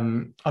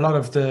 A lot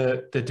of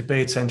the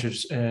debate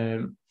centres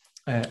and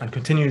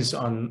continues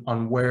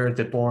on where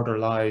the border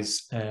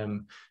lies, where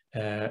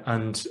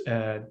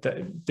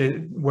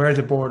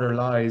the border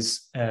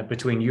lies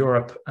between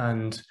Europe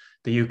and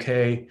the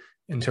UK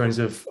in terms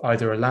of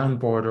either a land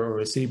border or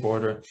a sea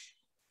border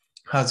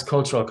has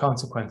cultural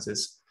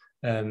consequences.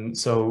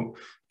 So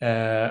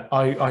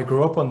I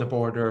grew up on the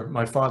border.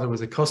 My father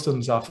was a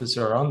customs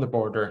officer on the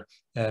border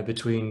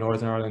between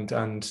Northern Ireland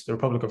and the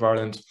Republic of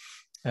Ireland.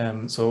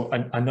 So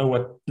I know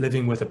what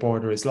living with a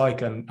border is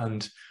like,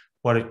 and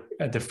what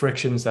the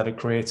frictions that it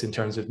creates in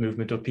terms of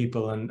movement of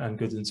people and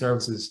goods and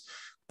services.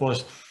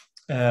 But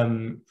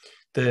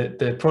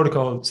the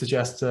protocol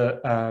suggests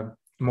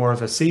more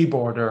of a sea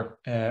border,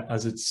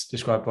 as it's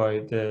described by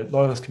the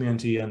Loyalist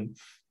community, and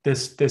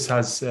this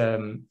has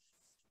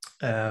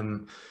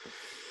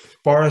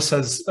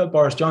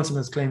Boris Johnson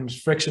has claimed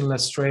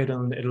frictionless trade,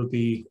 and it'll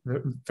be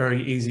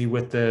very easy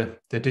with the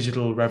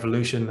digital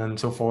revolution and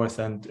so forth,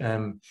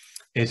 and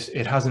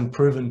it hasn't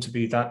proven to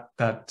be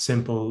that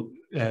simple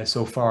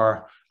so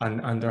far,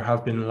 and there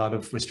have been a lot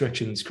of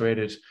restrictions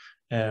created,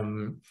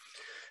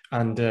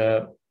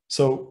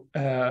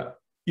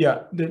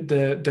 yeah,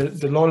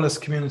 the Loyalist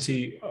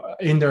community,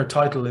 in their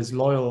title, is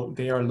loyal.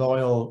 They are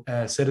loyal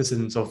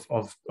citizens of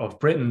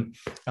Britain,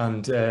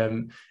 and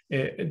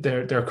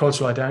their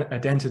cultural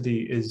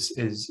identity is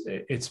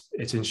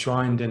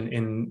enshrined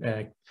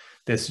in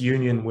this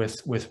union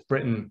with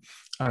Britain,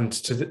 and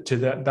to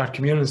that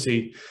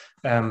community,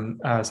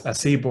 as a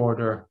sea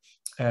border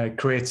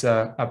creates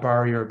a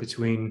barrier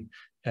between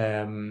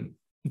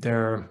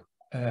their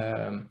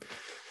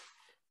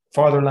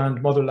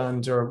fatherland,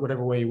 motherland, or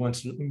whatever way you want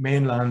to,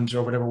 mainland,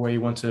 or whatever way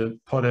you want to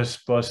put it.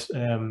 But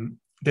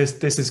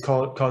this is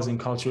causing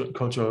cultural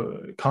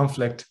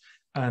conflict,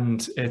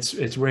 and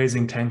it's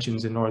raising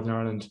tensions in Northern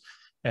Ireland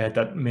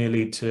that may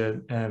lead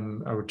to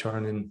a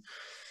return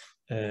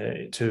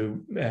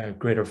to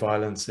greater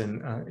violence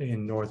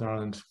in Northern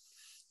Ireland.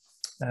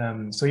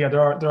 So yeah,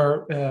 there are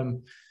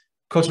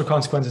cultural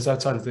consequences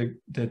outside of the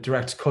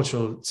direct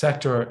cultural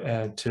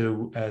sector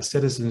to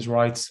citizens'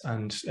 rights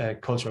and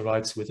cultural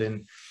rights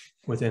within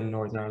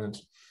Northern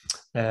Ireland.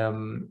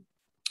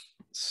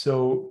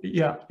 So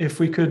yeah, if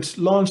we could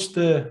launch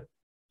the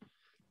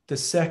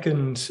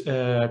second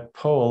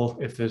poll,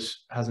 if it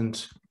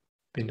hasn't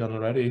been done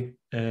already.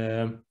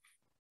 There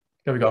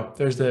we go.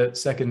 There's the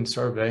second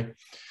survey.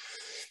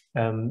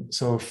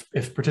 So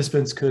if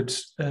participants could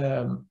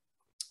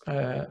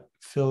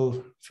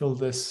fill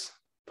this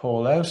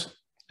poll out,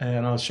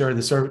 and I'll share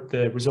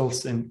the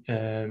results in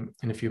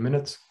a few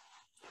minutes,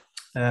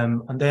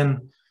 and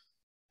then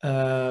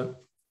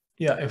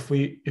yeah, if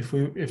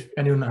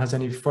anyone has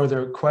any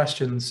further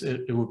questions,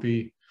 it would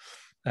be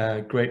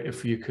great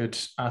if you could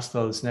ask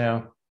those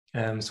now.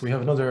 So we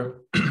have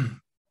another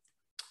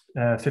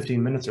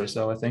 15 minutes or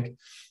so, I think.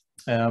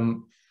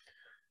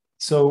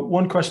 So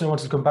one question I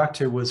wanted to come back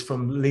to was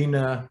from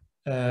Lena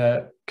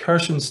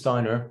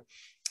Kirschensteiner,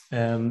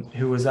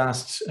 who was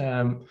asked,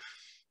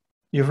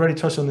 you've already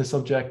touched on this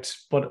subject,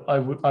 but I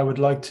would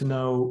like to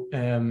know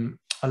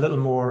a little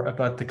more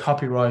about the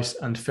copyright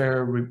and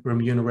fair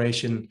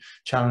remuneration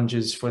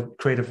challenges for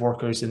creative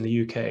workers in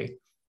the UK.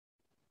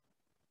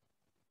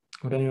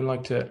 Would anyone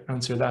like to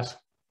answer that?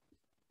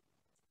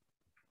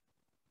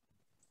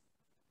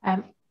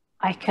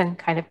 I can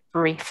kind of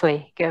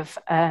briefly give,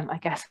 I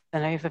guess,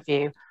 an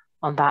overview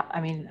on that. I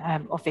mean,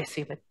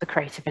 obviously with the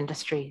creative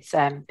industries,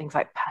 things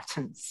like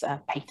patents,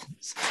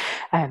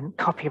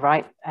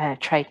 copyright,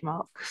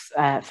 trademarks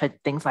for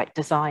things like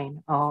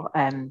design are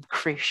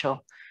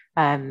crucial,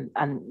 and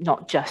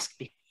not just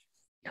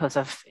because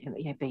of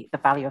the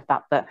value of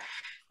that, but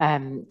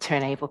to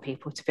enable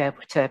people to be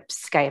able to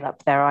scale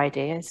up their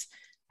ideas.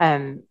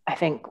 I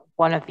think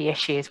one of the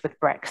issues with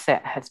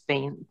Brexit has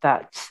been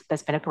that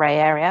there's been a grey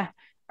area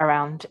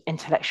around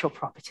intellectual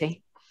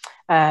property.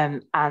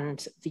 And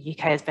the UK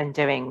has been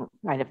doing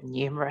kind of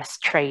numerous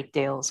trade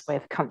deals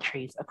with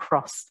countries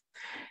across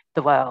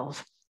the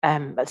world.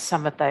 But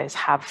some of those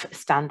have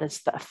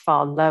standards that are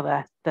far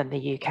lower than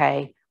the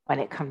UK when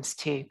it comes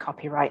to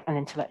copyright and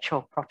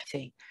intellectual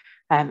property.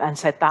 And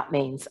so that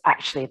means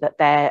actually that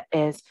there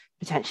is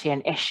potentially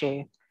an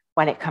issue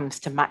when it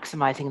comes to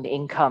maximizing the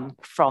income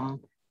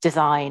from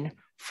design,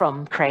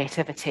 from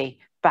creativity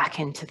back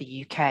into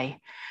the UK.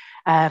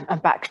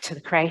 And back to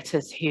the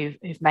creators who've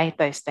made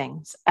those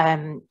things.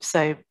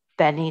 So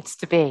there needs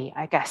to be,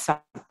 I guess,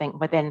 something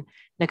within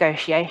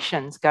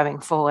negotiations going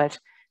forward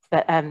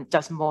that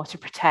does more to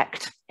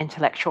protect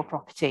intellectual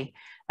property,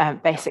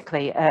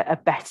 basically a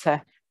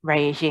better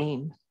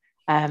regime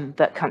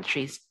that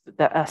countries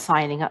that are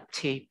signing up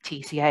to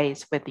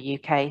TCAs with the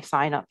UK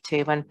sign up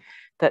to, and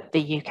that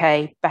the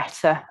UK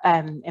better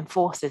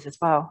enforces as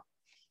well.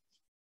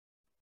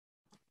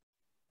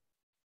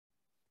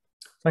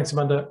 Thanks,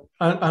 Amanda.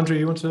 Andrew,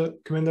 you want to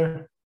come in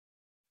there?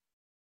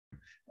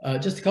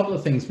 Just a couple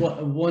of things.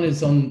 One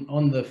is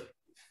on the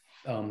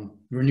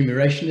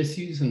remuneration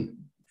issues and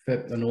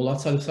all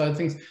that side of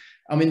things.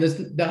 I mean,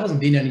 there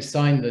hasn't been any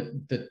sign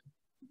that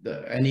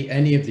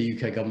any of the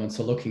UK governments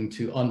are looking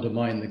to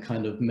undermine the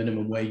kind of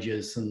minimum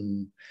wages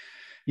and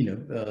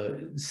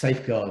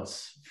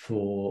safeguards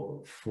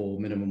for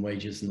minimum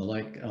wages and the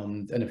like,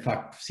 and in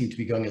fact seem to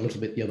be going a little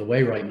bit the other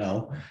way right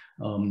now,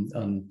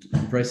 and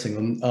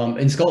embracing them.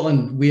 In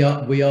Scotland, we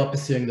are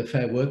pursuing the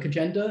Fair Work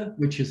agenda,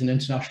 which is an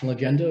international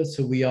agenda.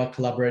 So we are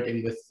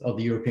collaborating with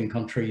other European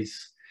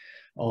countries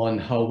on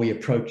how we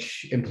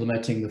approach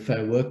implementing the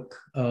Fair Work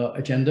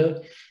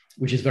agenda,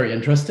 which is very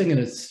interesting,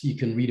 and you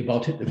can read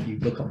about it if you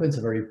look up it. It's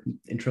very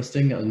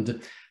interesting, and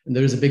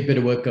there is a big bit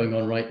of work going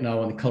on right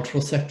now in the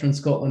cultural sector in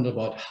Scotland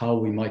about how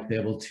we might be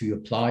able to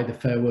apply the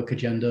Fair Work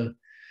agenda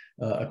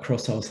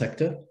across our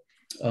sector.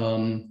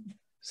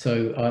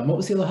 So what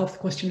was the other half of the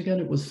question again?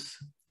 It was...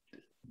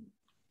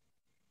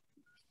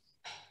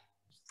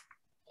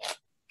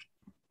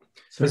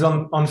 So it's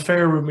on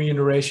fair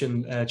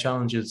remuneration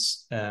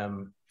challenges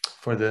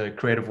for the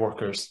creative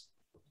workers.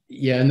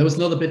 Yeah, and there was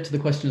another bit to the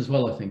question as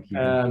well, I think.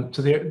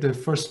 So the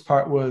first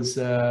part was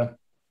about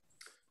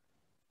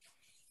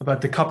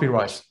the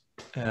copyright.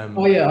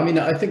 Oh yeah, I mean,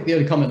 I think the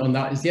only comment on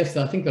that is, yes,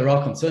 I think there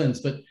are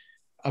concerns, but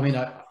I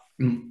mean,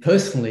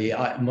 personally,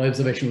 my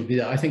observation would be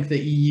that I think the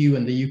EU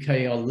and the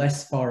UK are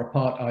less far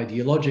apart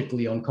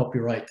ideologically on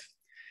copyright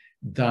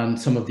than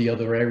some of the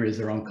other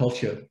areas around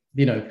culture.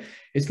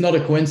 It's not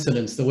a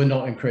coincidence that we're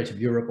not in Creative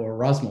Europe or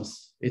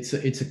Erasmus. It's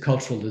a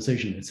cultural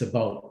decision.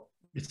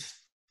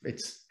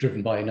 It's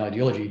driven by an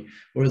ideology,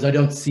 whereas I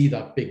don't see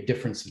that big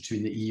difference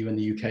between the EU and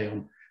the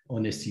UK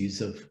on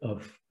issues of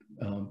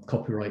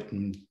copyright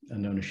and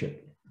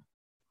ownership.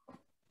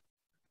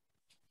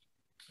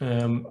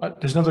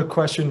 There's another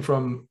question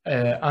from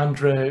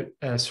Andre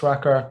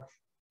Swacker.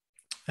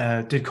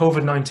 Did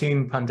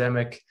COVID-19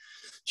 pandemic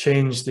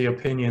change the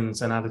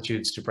opinions and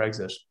attitudes to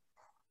Brexit?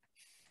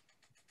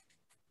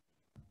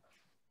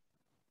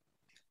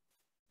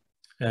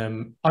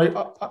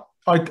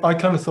 I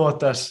kind of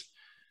thought that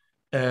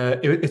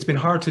it's been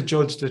hard to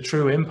judge the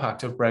true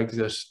impact of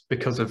Brexit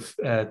because of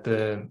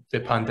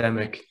the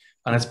pandemic,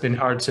 and it's been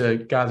hard to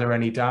gather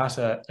any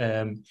data.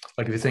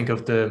 Like if you think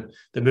of the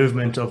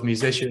movement of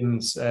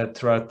musicians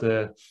throughout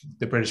the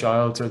British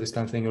Isles or this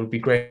kind of thing, it would be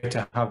great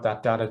to have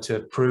that data to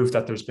prove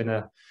that there's been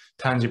a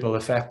tangible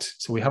effect.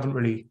 So we haven't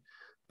really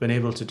been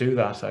able to do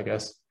that, I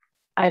guess.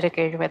 I'd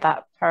agree with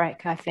that,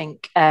 Parek. I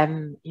think,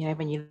 when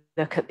you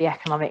look at the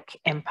economic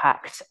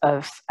impact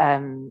of,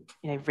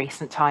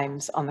 recent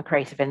times on the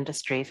creative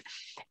industries,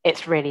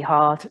 it's really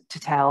hard to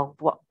tell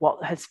what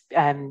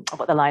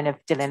the line of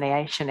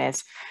delineation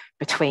is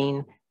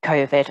between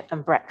COVID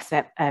and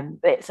Brexit.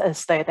 It's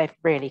as though they've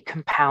really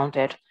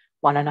compounded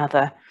one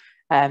another.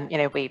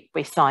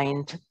 We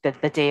signed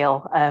the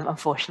deal,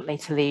 unfortunately,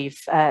 to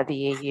leave the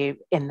EU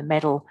in the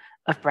middle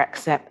of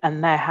Brexit, and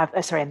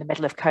in the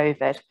middle of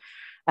COVID.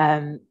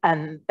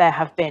 And there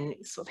have been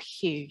sort of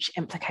huge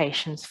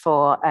implications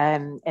for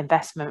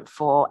investment,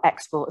 for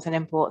exports and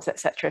imports,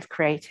 etc., of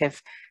creative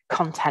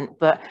content.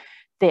 But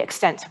the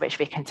extent to which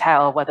we can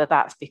tell whether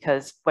that's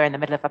because we're in the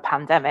middle of a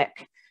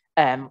pandemic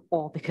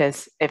or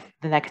because of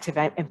the negative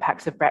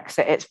impacts of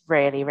Brexit, it's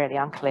really, really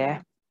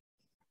unclear.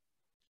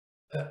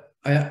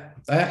 I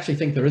actually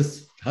think there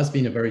has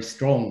been a very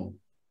strong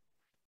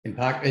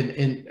impact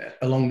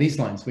along these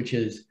lines, which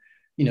is,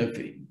 you know,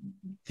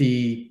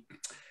 the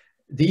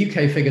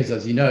UK figures,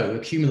 as you know,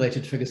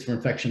 accumulated figures for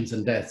infections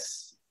and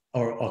deaths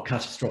are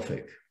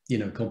catastrophic, you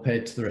know,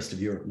 compared to the rest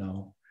of Europe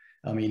now.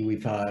 I mean,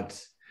 we've had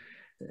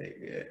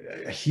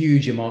a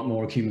huge amount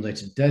more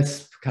accumulated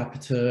deaths per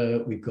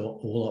capita. We've got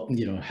all,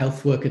 you know,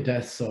 health worker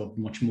deaths are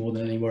much more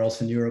than anywhere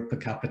else in Europe per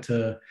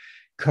capita.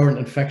 Current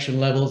infection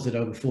levels at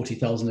over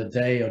 40,000 a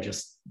day are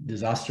just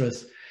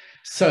disastrous.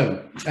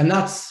 So, and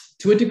that's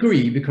to a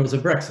degree because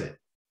of Brexit,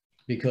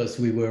 because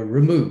we were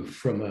removed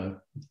from a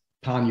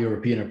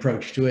pan-European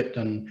approach to it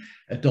and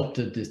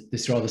adopted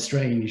this rather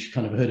strange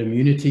kind of herd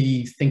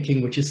immunity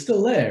thinking, which is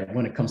still there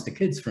when it comes to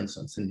kids, for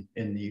instance, in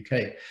the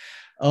UK.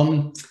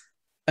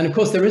 And of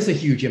course, there is a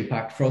huge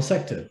impact for our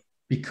sector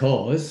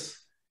because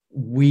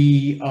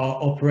we are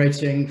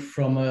operating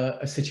from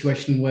a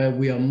situation where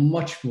we are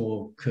much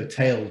more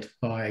curtailed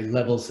by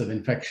levels of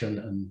infection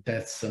and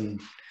deaths and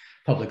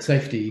public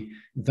safety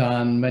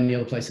than many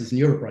other places in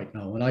Europe right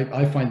now. And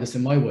I find this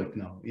in my work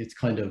now. It's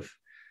kind of,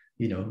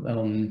 you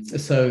know,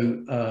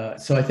 so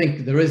I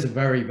think there is a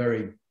very,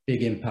 very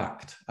big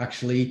impact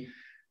actually,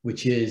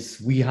 which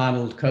is we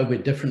handled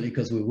COVID differently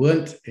because we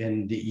weren't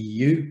in the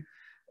EU.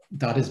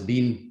 That has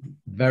been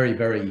very,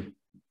 very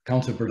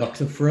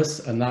counterproductive for us,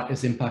 and that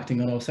is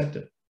impacting on our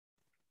sector,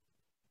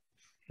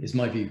 is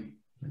my view.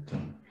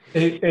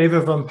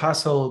 Eva van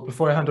Passel,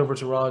 before I hand over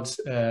to Rod,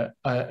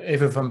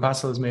 Eva van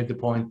Passel has made the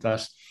point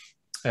that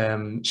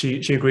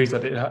she agrees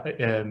that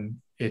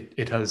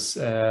it has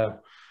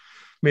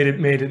made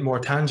it more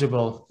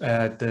tangible,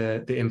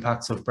 the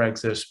impacts of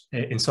Brexit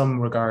in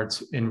some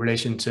regards in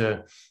relation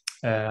to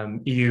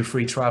EU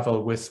free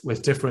travel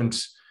with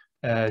different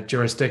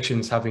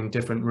jurisdictions having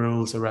different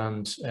rules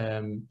around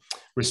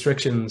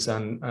restrictions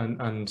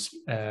and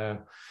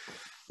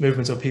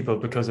movements of people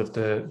because of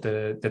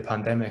the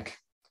pandemic.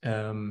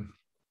 But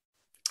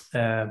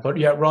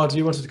yeah, Rod,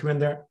 you wanted to come in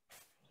there?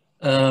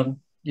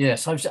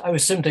 Yes, I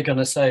was simply going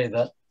to say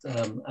that,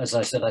 as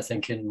I said, I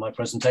think in my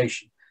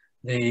presentation,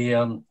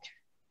 the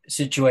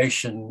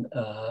situation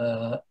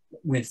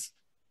with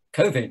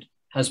COVID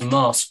has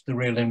masked the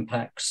real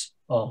impacts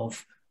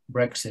of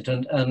Brexit,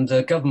 and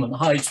the government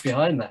hides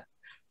behind that,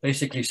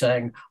 basically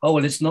saying, oh,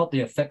 well, it's not the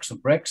effects of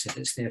Brexit,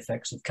 it's the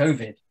effects of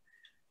COVID.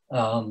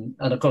 And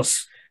of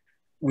course,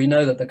 we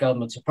know that the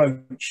government's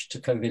approach to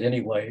COVID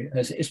anyway,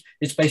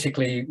 it's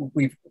basically,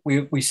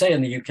 we say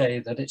in the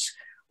UK that it's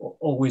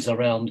always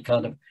around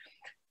kind of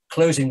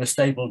closing the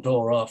stable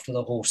door after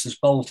the horse has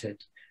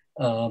bolted,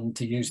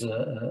 to use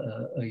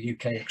a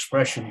UK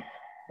expression.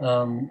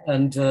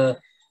 And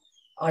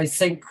I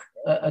think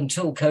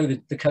until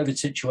the COVID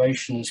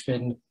situation has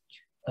been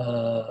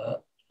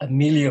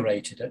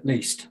ameliorated, at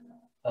least,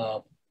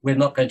 we're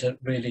not going to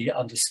really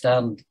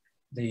understand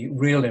the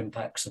real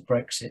impacts of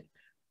Brexit,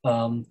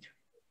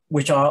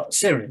 which are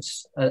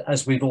serious,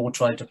 as we've all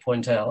tried to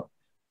point out.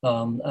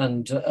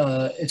 And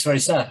it's very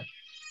sad,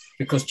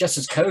 because just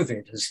as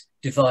COVID has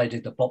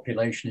divided the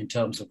population in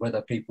terms of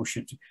whether people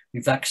should be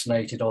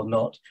vaccinated or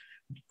not,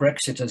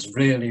 Brexit has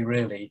really,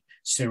 really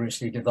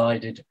seriously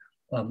divided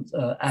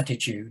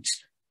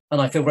attitudes.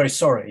 And I feel very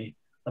sorry.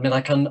 I mean,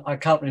 I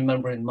can't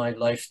remember in my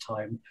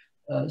lifetime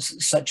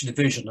such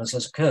division as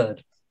has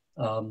occurred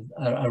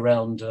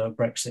around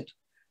Brexit.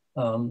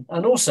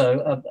 And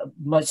also,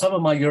 some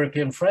of my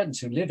European friends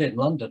who live in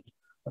London,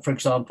 for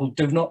example,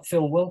 do not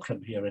feel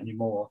welcome here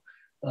anymore,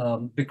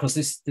 because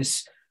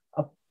this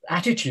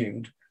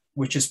attitude,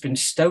 which has been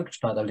stoked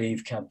by the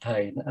Leave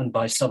campaign and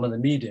by some of the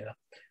media,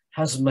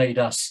 has made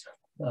us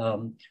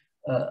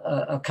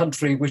a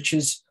country which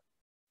is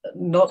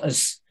not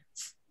as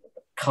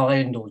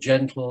kind or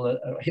gentle,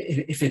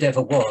 if it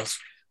ever was,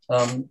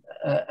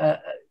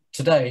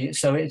 today.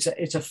 So it's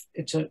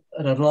an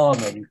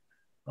alarming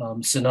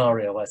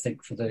scenario, I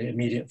think, for the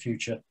immediate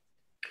future.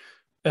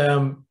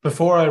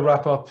 Before I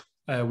wrap up,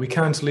 we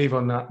can't leave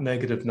on that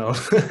negative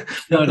note.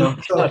 No,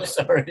 I'm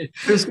sorry.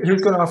 Who's going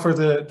to offer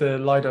the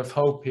light of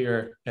hope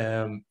here?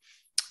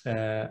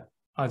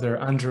 Either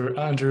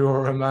Andrew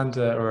or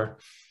Amanda or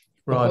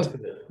Rod.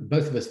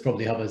 Both of us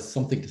probably have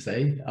something to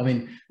say. I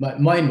mean,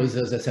 mine was,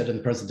 as I said in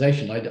the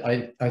presentation,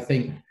 I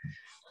think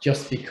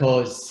just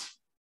because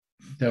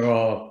there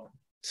are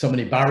so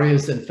many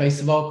barriers in the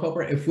face of our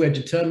cooperation, if we're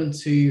determined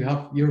to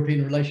have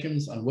European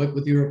relations and work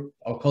with Europe,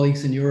 our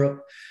colleagues in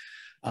Europe,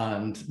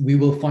 and we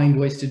will find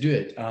ways to do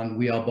it, and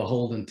we are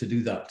beholden to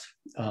do that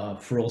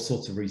for all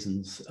sorts of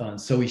reasons.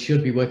 So we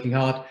should be working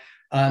hard,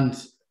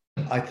 and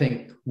I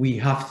think we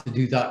have to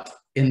do that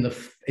in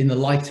the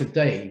light of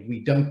day.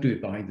 We don't do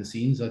it behind the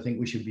scenes. I think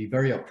we should be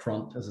very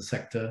upfront as a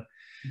sector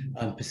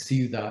and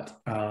pursue that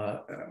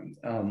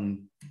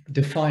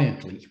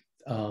defiantly.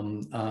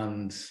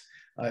 And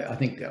I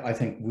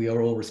think we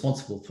are all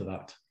responsible for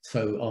that.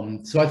 So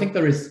I think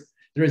there is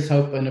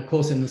hope, and of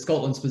course in the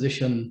Scotland's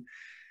position,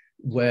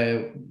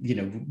 where, you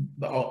know,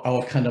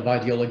 our kind of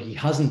ideology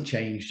hasn't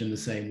changed in the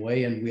same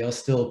way, and we are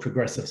still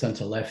progressive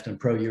center-left and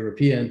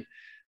pro-European,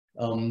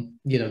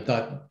 you know,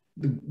 that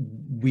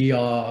we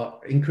are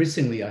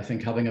increasingly, I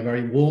think, having a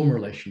very warm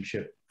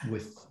relationship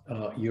with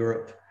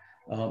Europe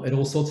at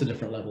all sorts of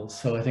different levels.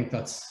 So I think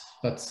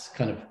that's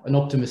kind of an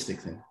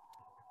optimistic thing.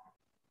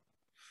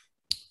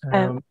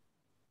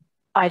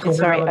 I was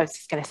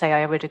just going to say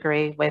I would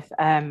agree with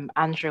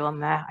Andrew on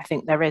there. I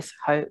think there is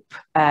hope.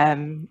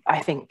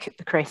 I think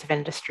the creative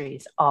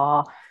industries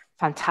are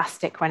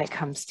fantastic when it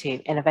comes to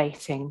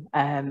innovating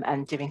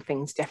and doing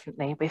things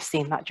differently. We've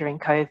seen that during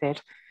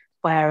COVID,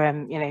 where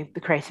you know, the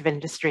creative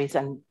industries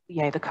and,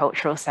 you know, the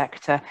cultural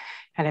sector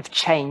kind of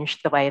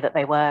changed the way that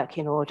they work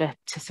in order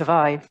to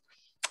survive.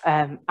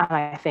 And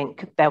I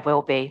think there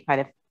will be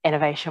kind of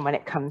innovation when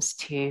it comes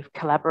to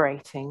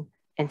collaborating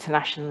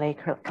internationally,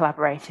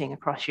 collaborating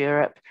across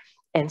Europe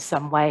in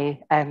some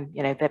way.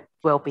 You know, there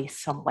will be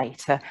some way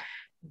to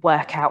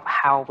work out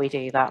how we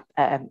do that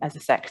as a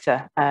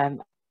sector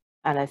and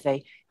as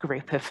a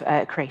group of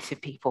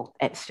creative people.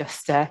 It's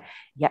just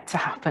yet to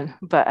happen.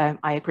 But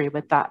I agree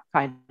with that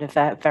kind of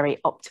very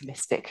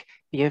optimistic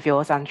view of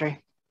yours, Andrew.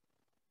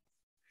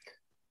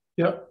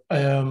 Yeah,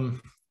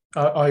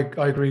 I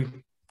agree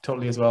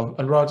totally as well.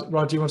 And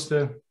Rod, do you want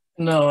to?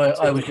 No,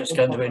 I was just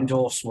going to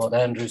endorse what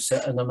Andrew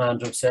said and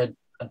Amanda have said.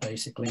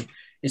 Basically,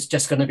 it's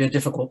just going to be a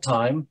difficult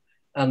time.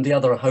 And the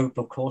other hope,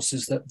 of course,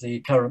 is that the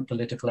current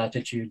political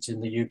attitudes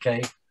in the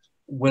UK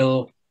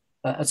will,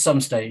 at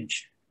some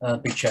stage,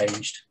 be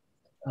changed.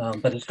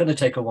 But it's going to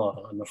take a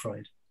while, I'm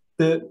afraid.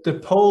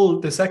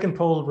 The second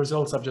poll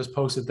results I've just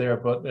posted there,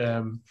 but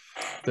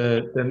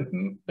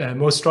the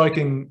most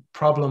striking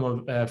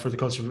problem for the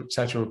cultural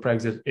sector of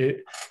Brexit,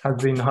 it has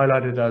been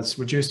highlighted as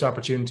reduced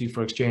opportunity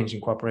for exchange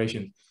and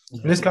cooperation.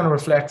 And this kind of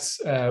reflects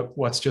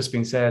what's just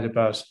been said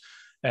about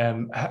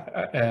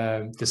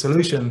the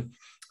solution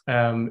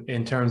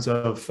in terms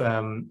of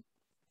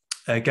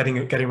getting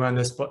around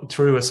this, but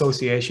through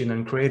association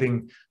and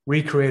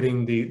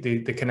recreating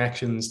the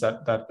connections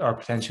that are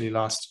potentially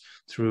lost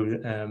through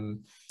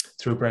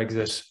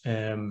Brexit.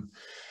 And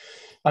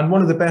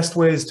one of the best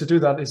ways to do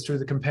that is through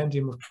the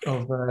Compendium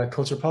of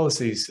Culture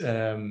Policies,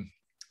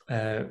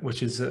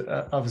 which is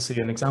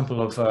obviously an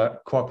example of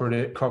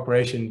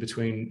cooperation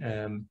between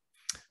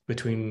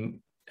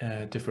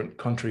different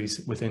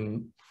countries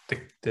within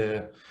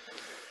the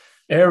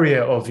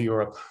area of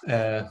Europe,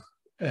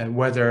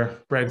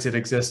 whether Brexit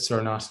exists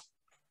or not.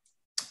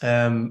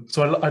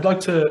 So I'd like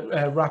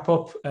to wrap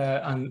up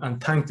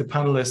and thank the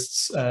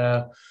panelists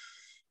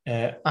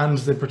and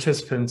the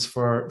participants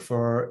for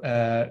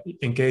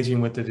engaging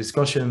with the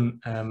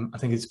discussion. I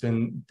think it's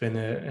been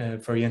a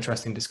very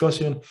interesting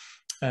discussion.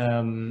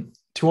 To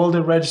all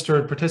the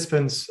registered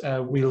participants,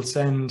 we'll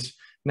send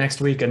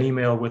next week an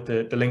email with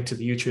the link to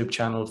the YouTube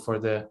channel for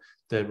the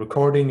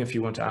recording if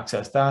you want to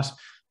access that.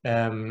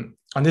 And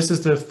this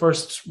is the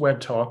first web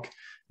talk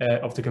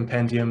of the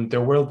Compendium.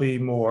 There will be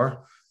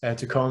more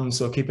to come,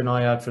 so keep an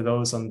eye out for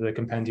those on the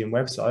Compendium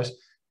website.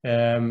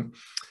 And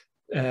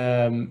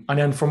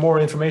then for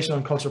more information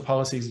on cultural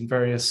policies in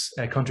various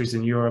countries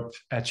in Europe,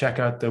 check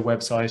out the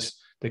website,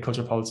 the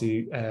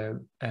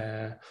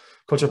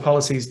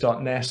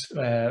culturepolicies.net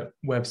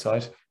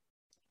website.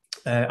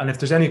 And if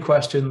there's any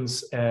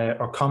questions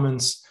or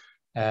comments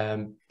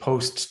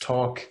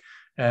post-talk,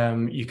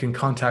 you can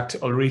contact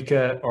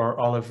Ulrika or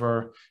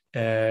Oliver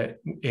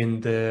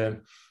in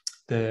the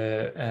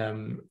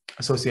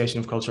Association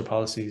of Cultural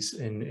Policies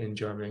in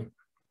Germany.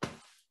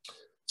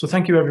 So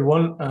thank you,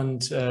 everyone.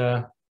 And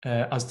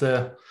as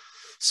the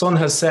sun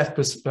has set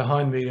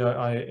behind me,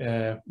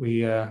 and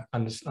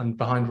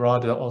behind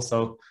Rod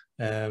also,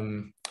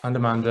 and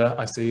Amanda,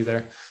 I see you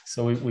there.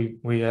 So we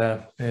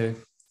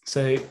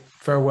say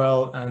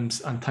farewell and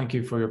thank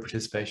you for your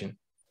participation.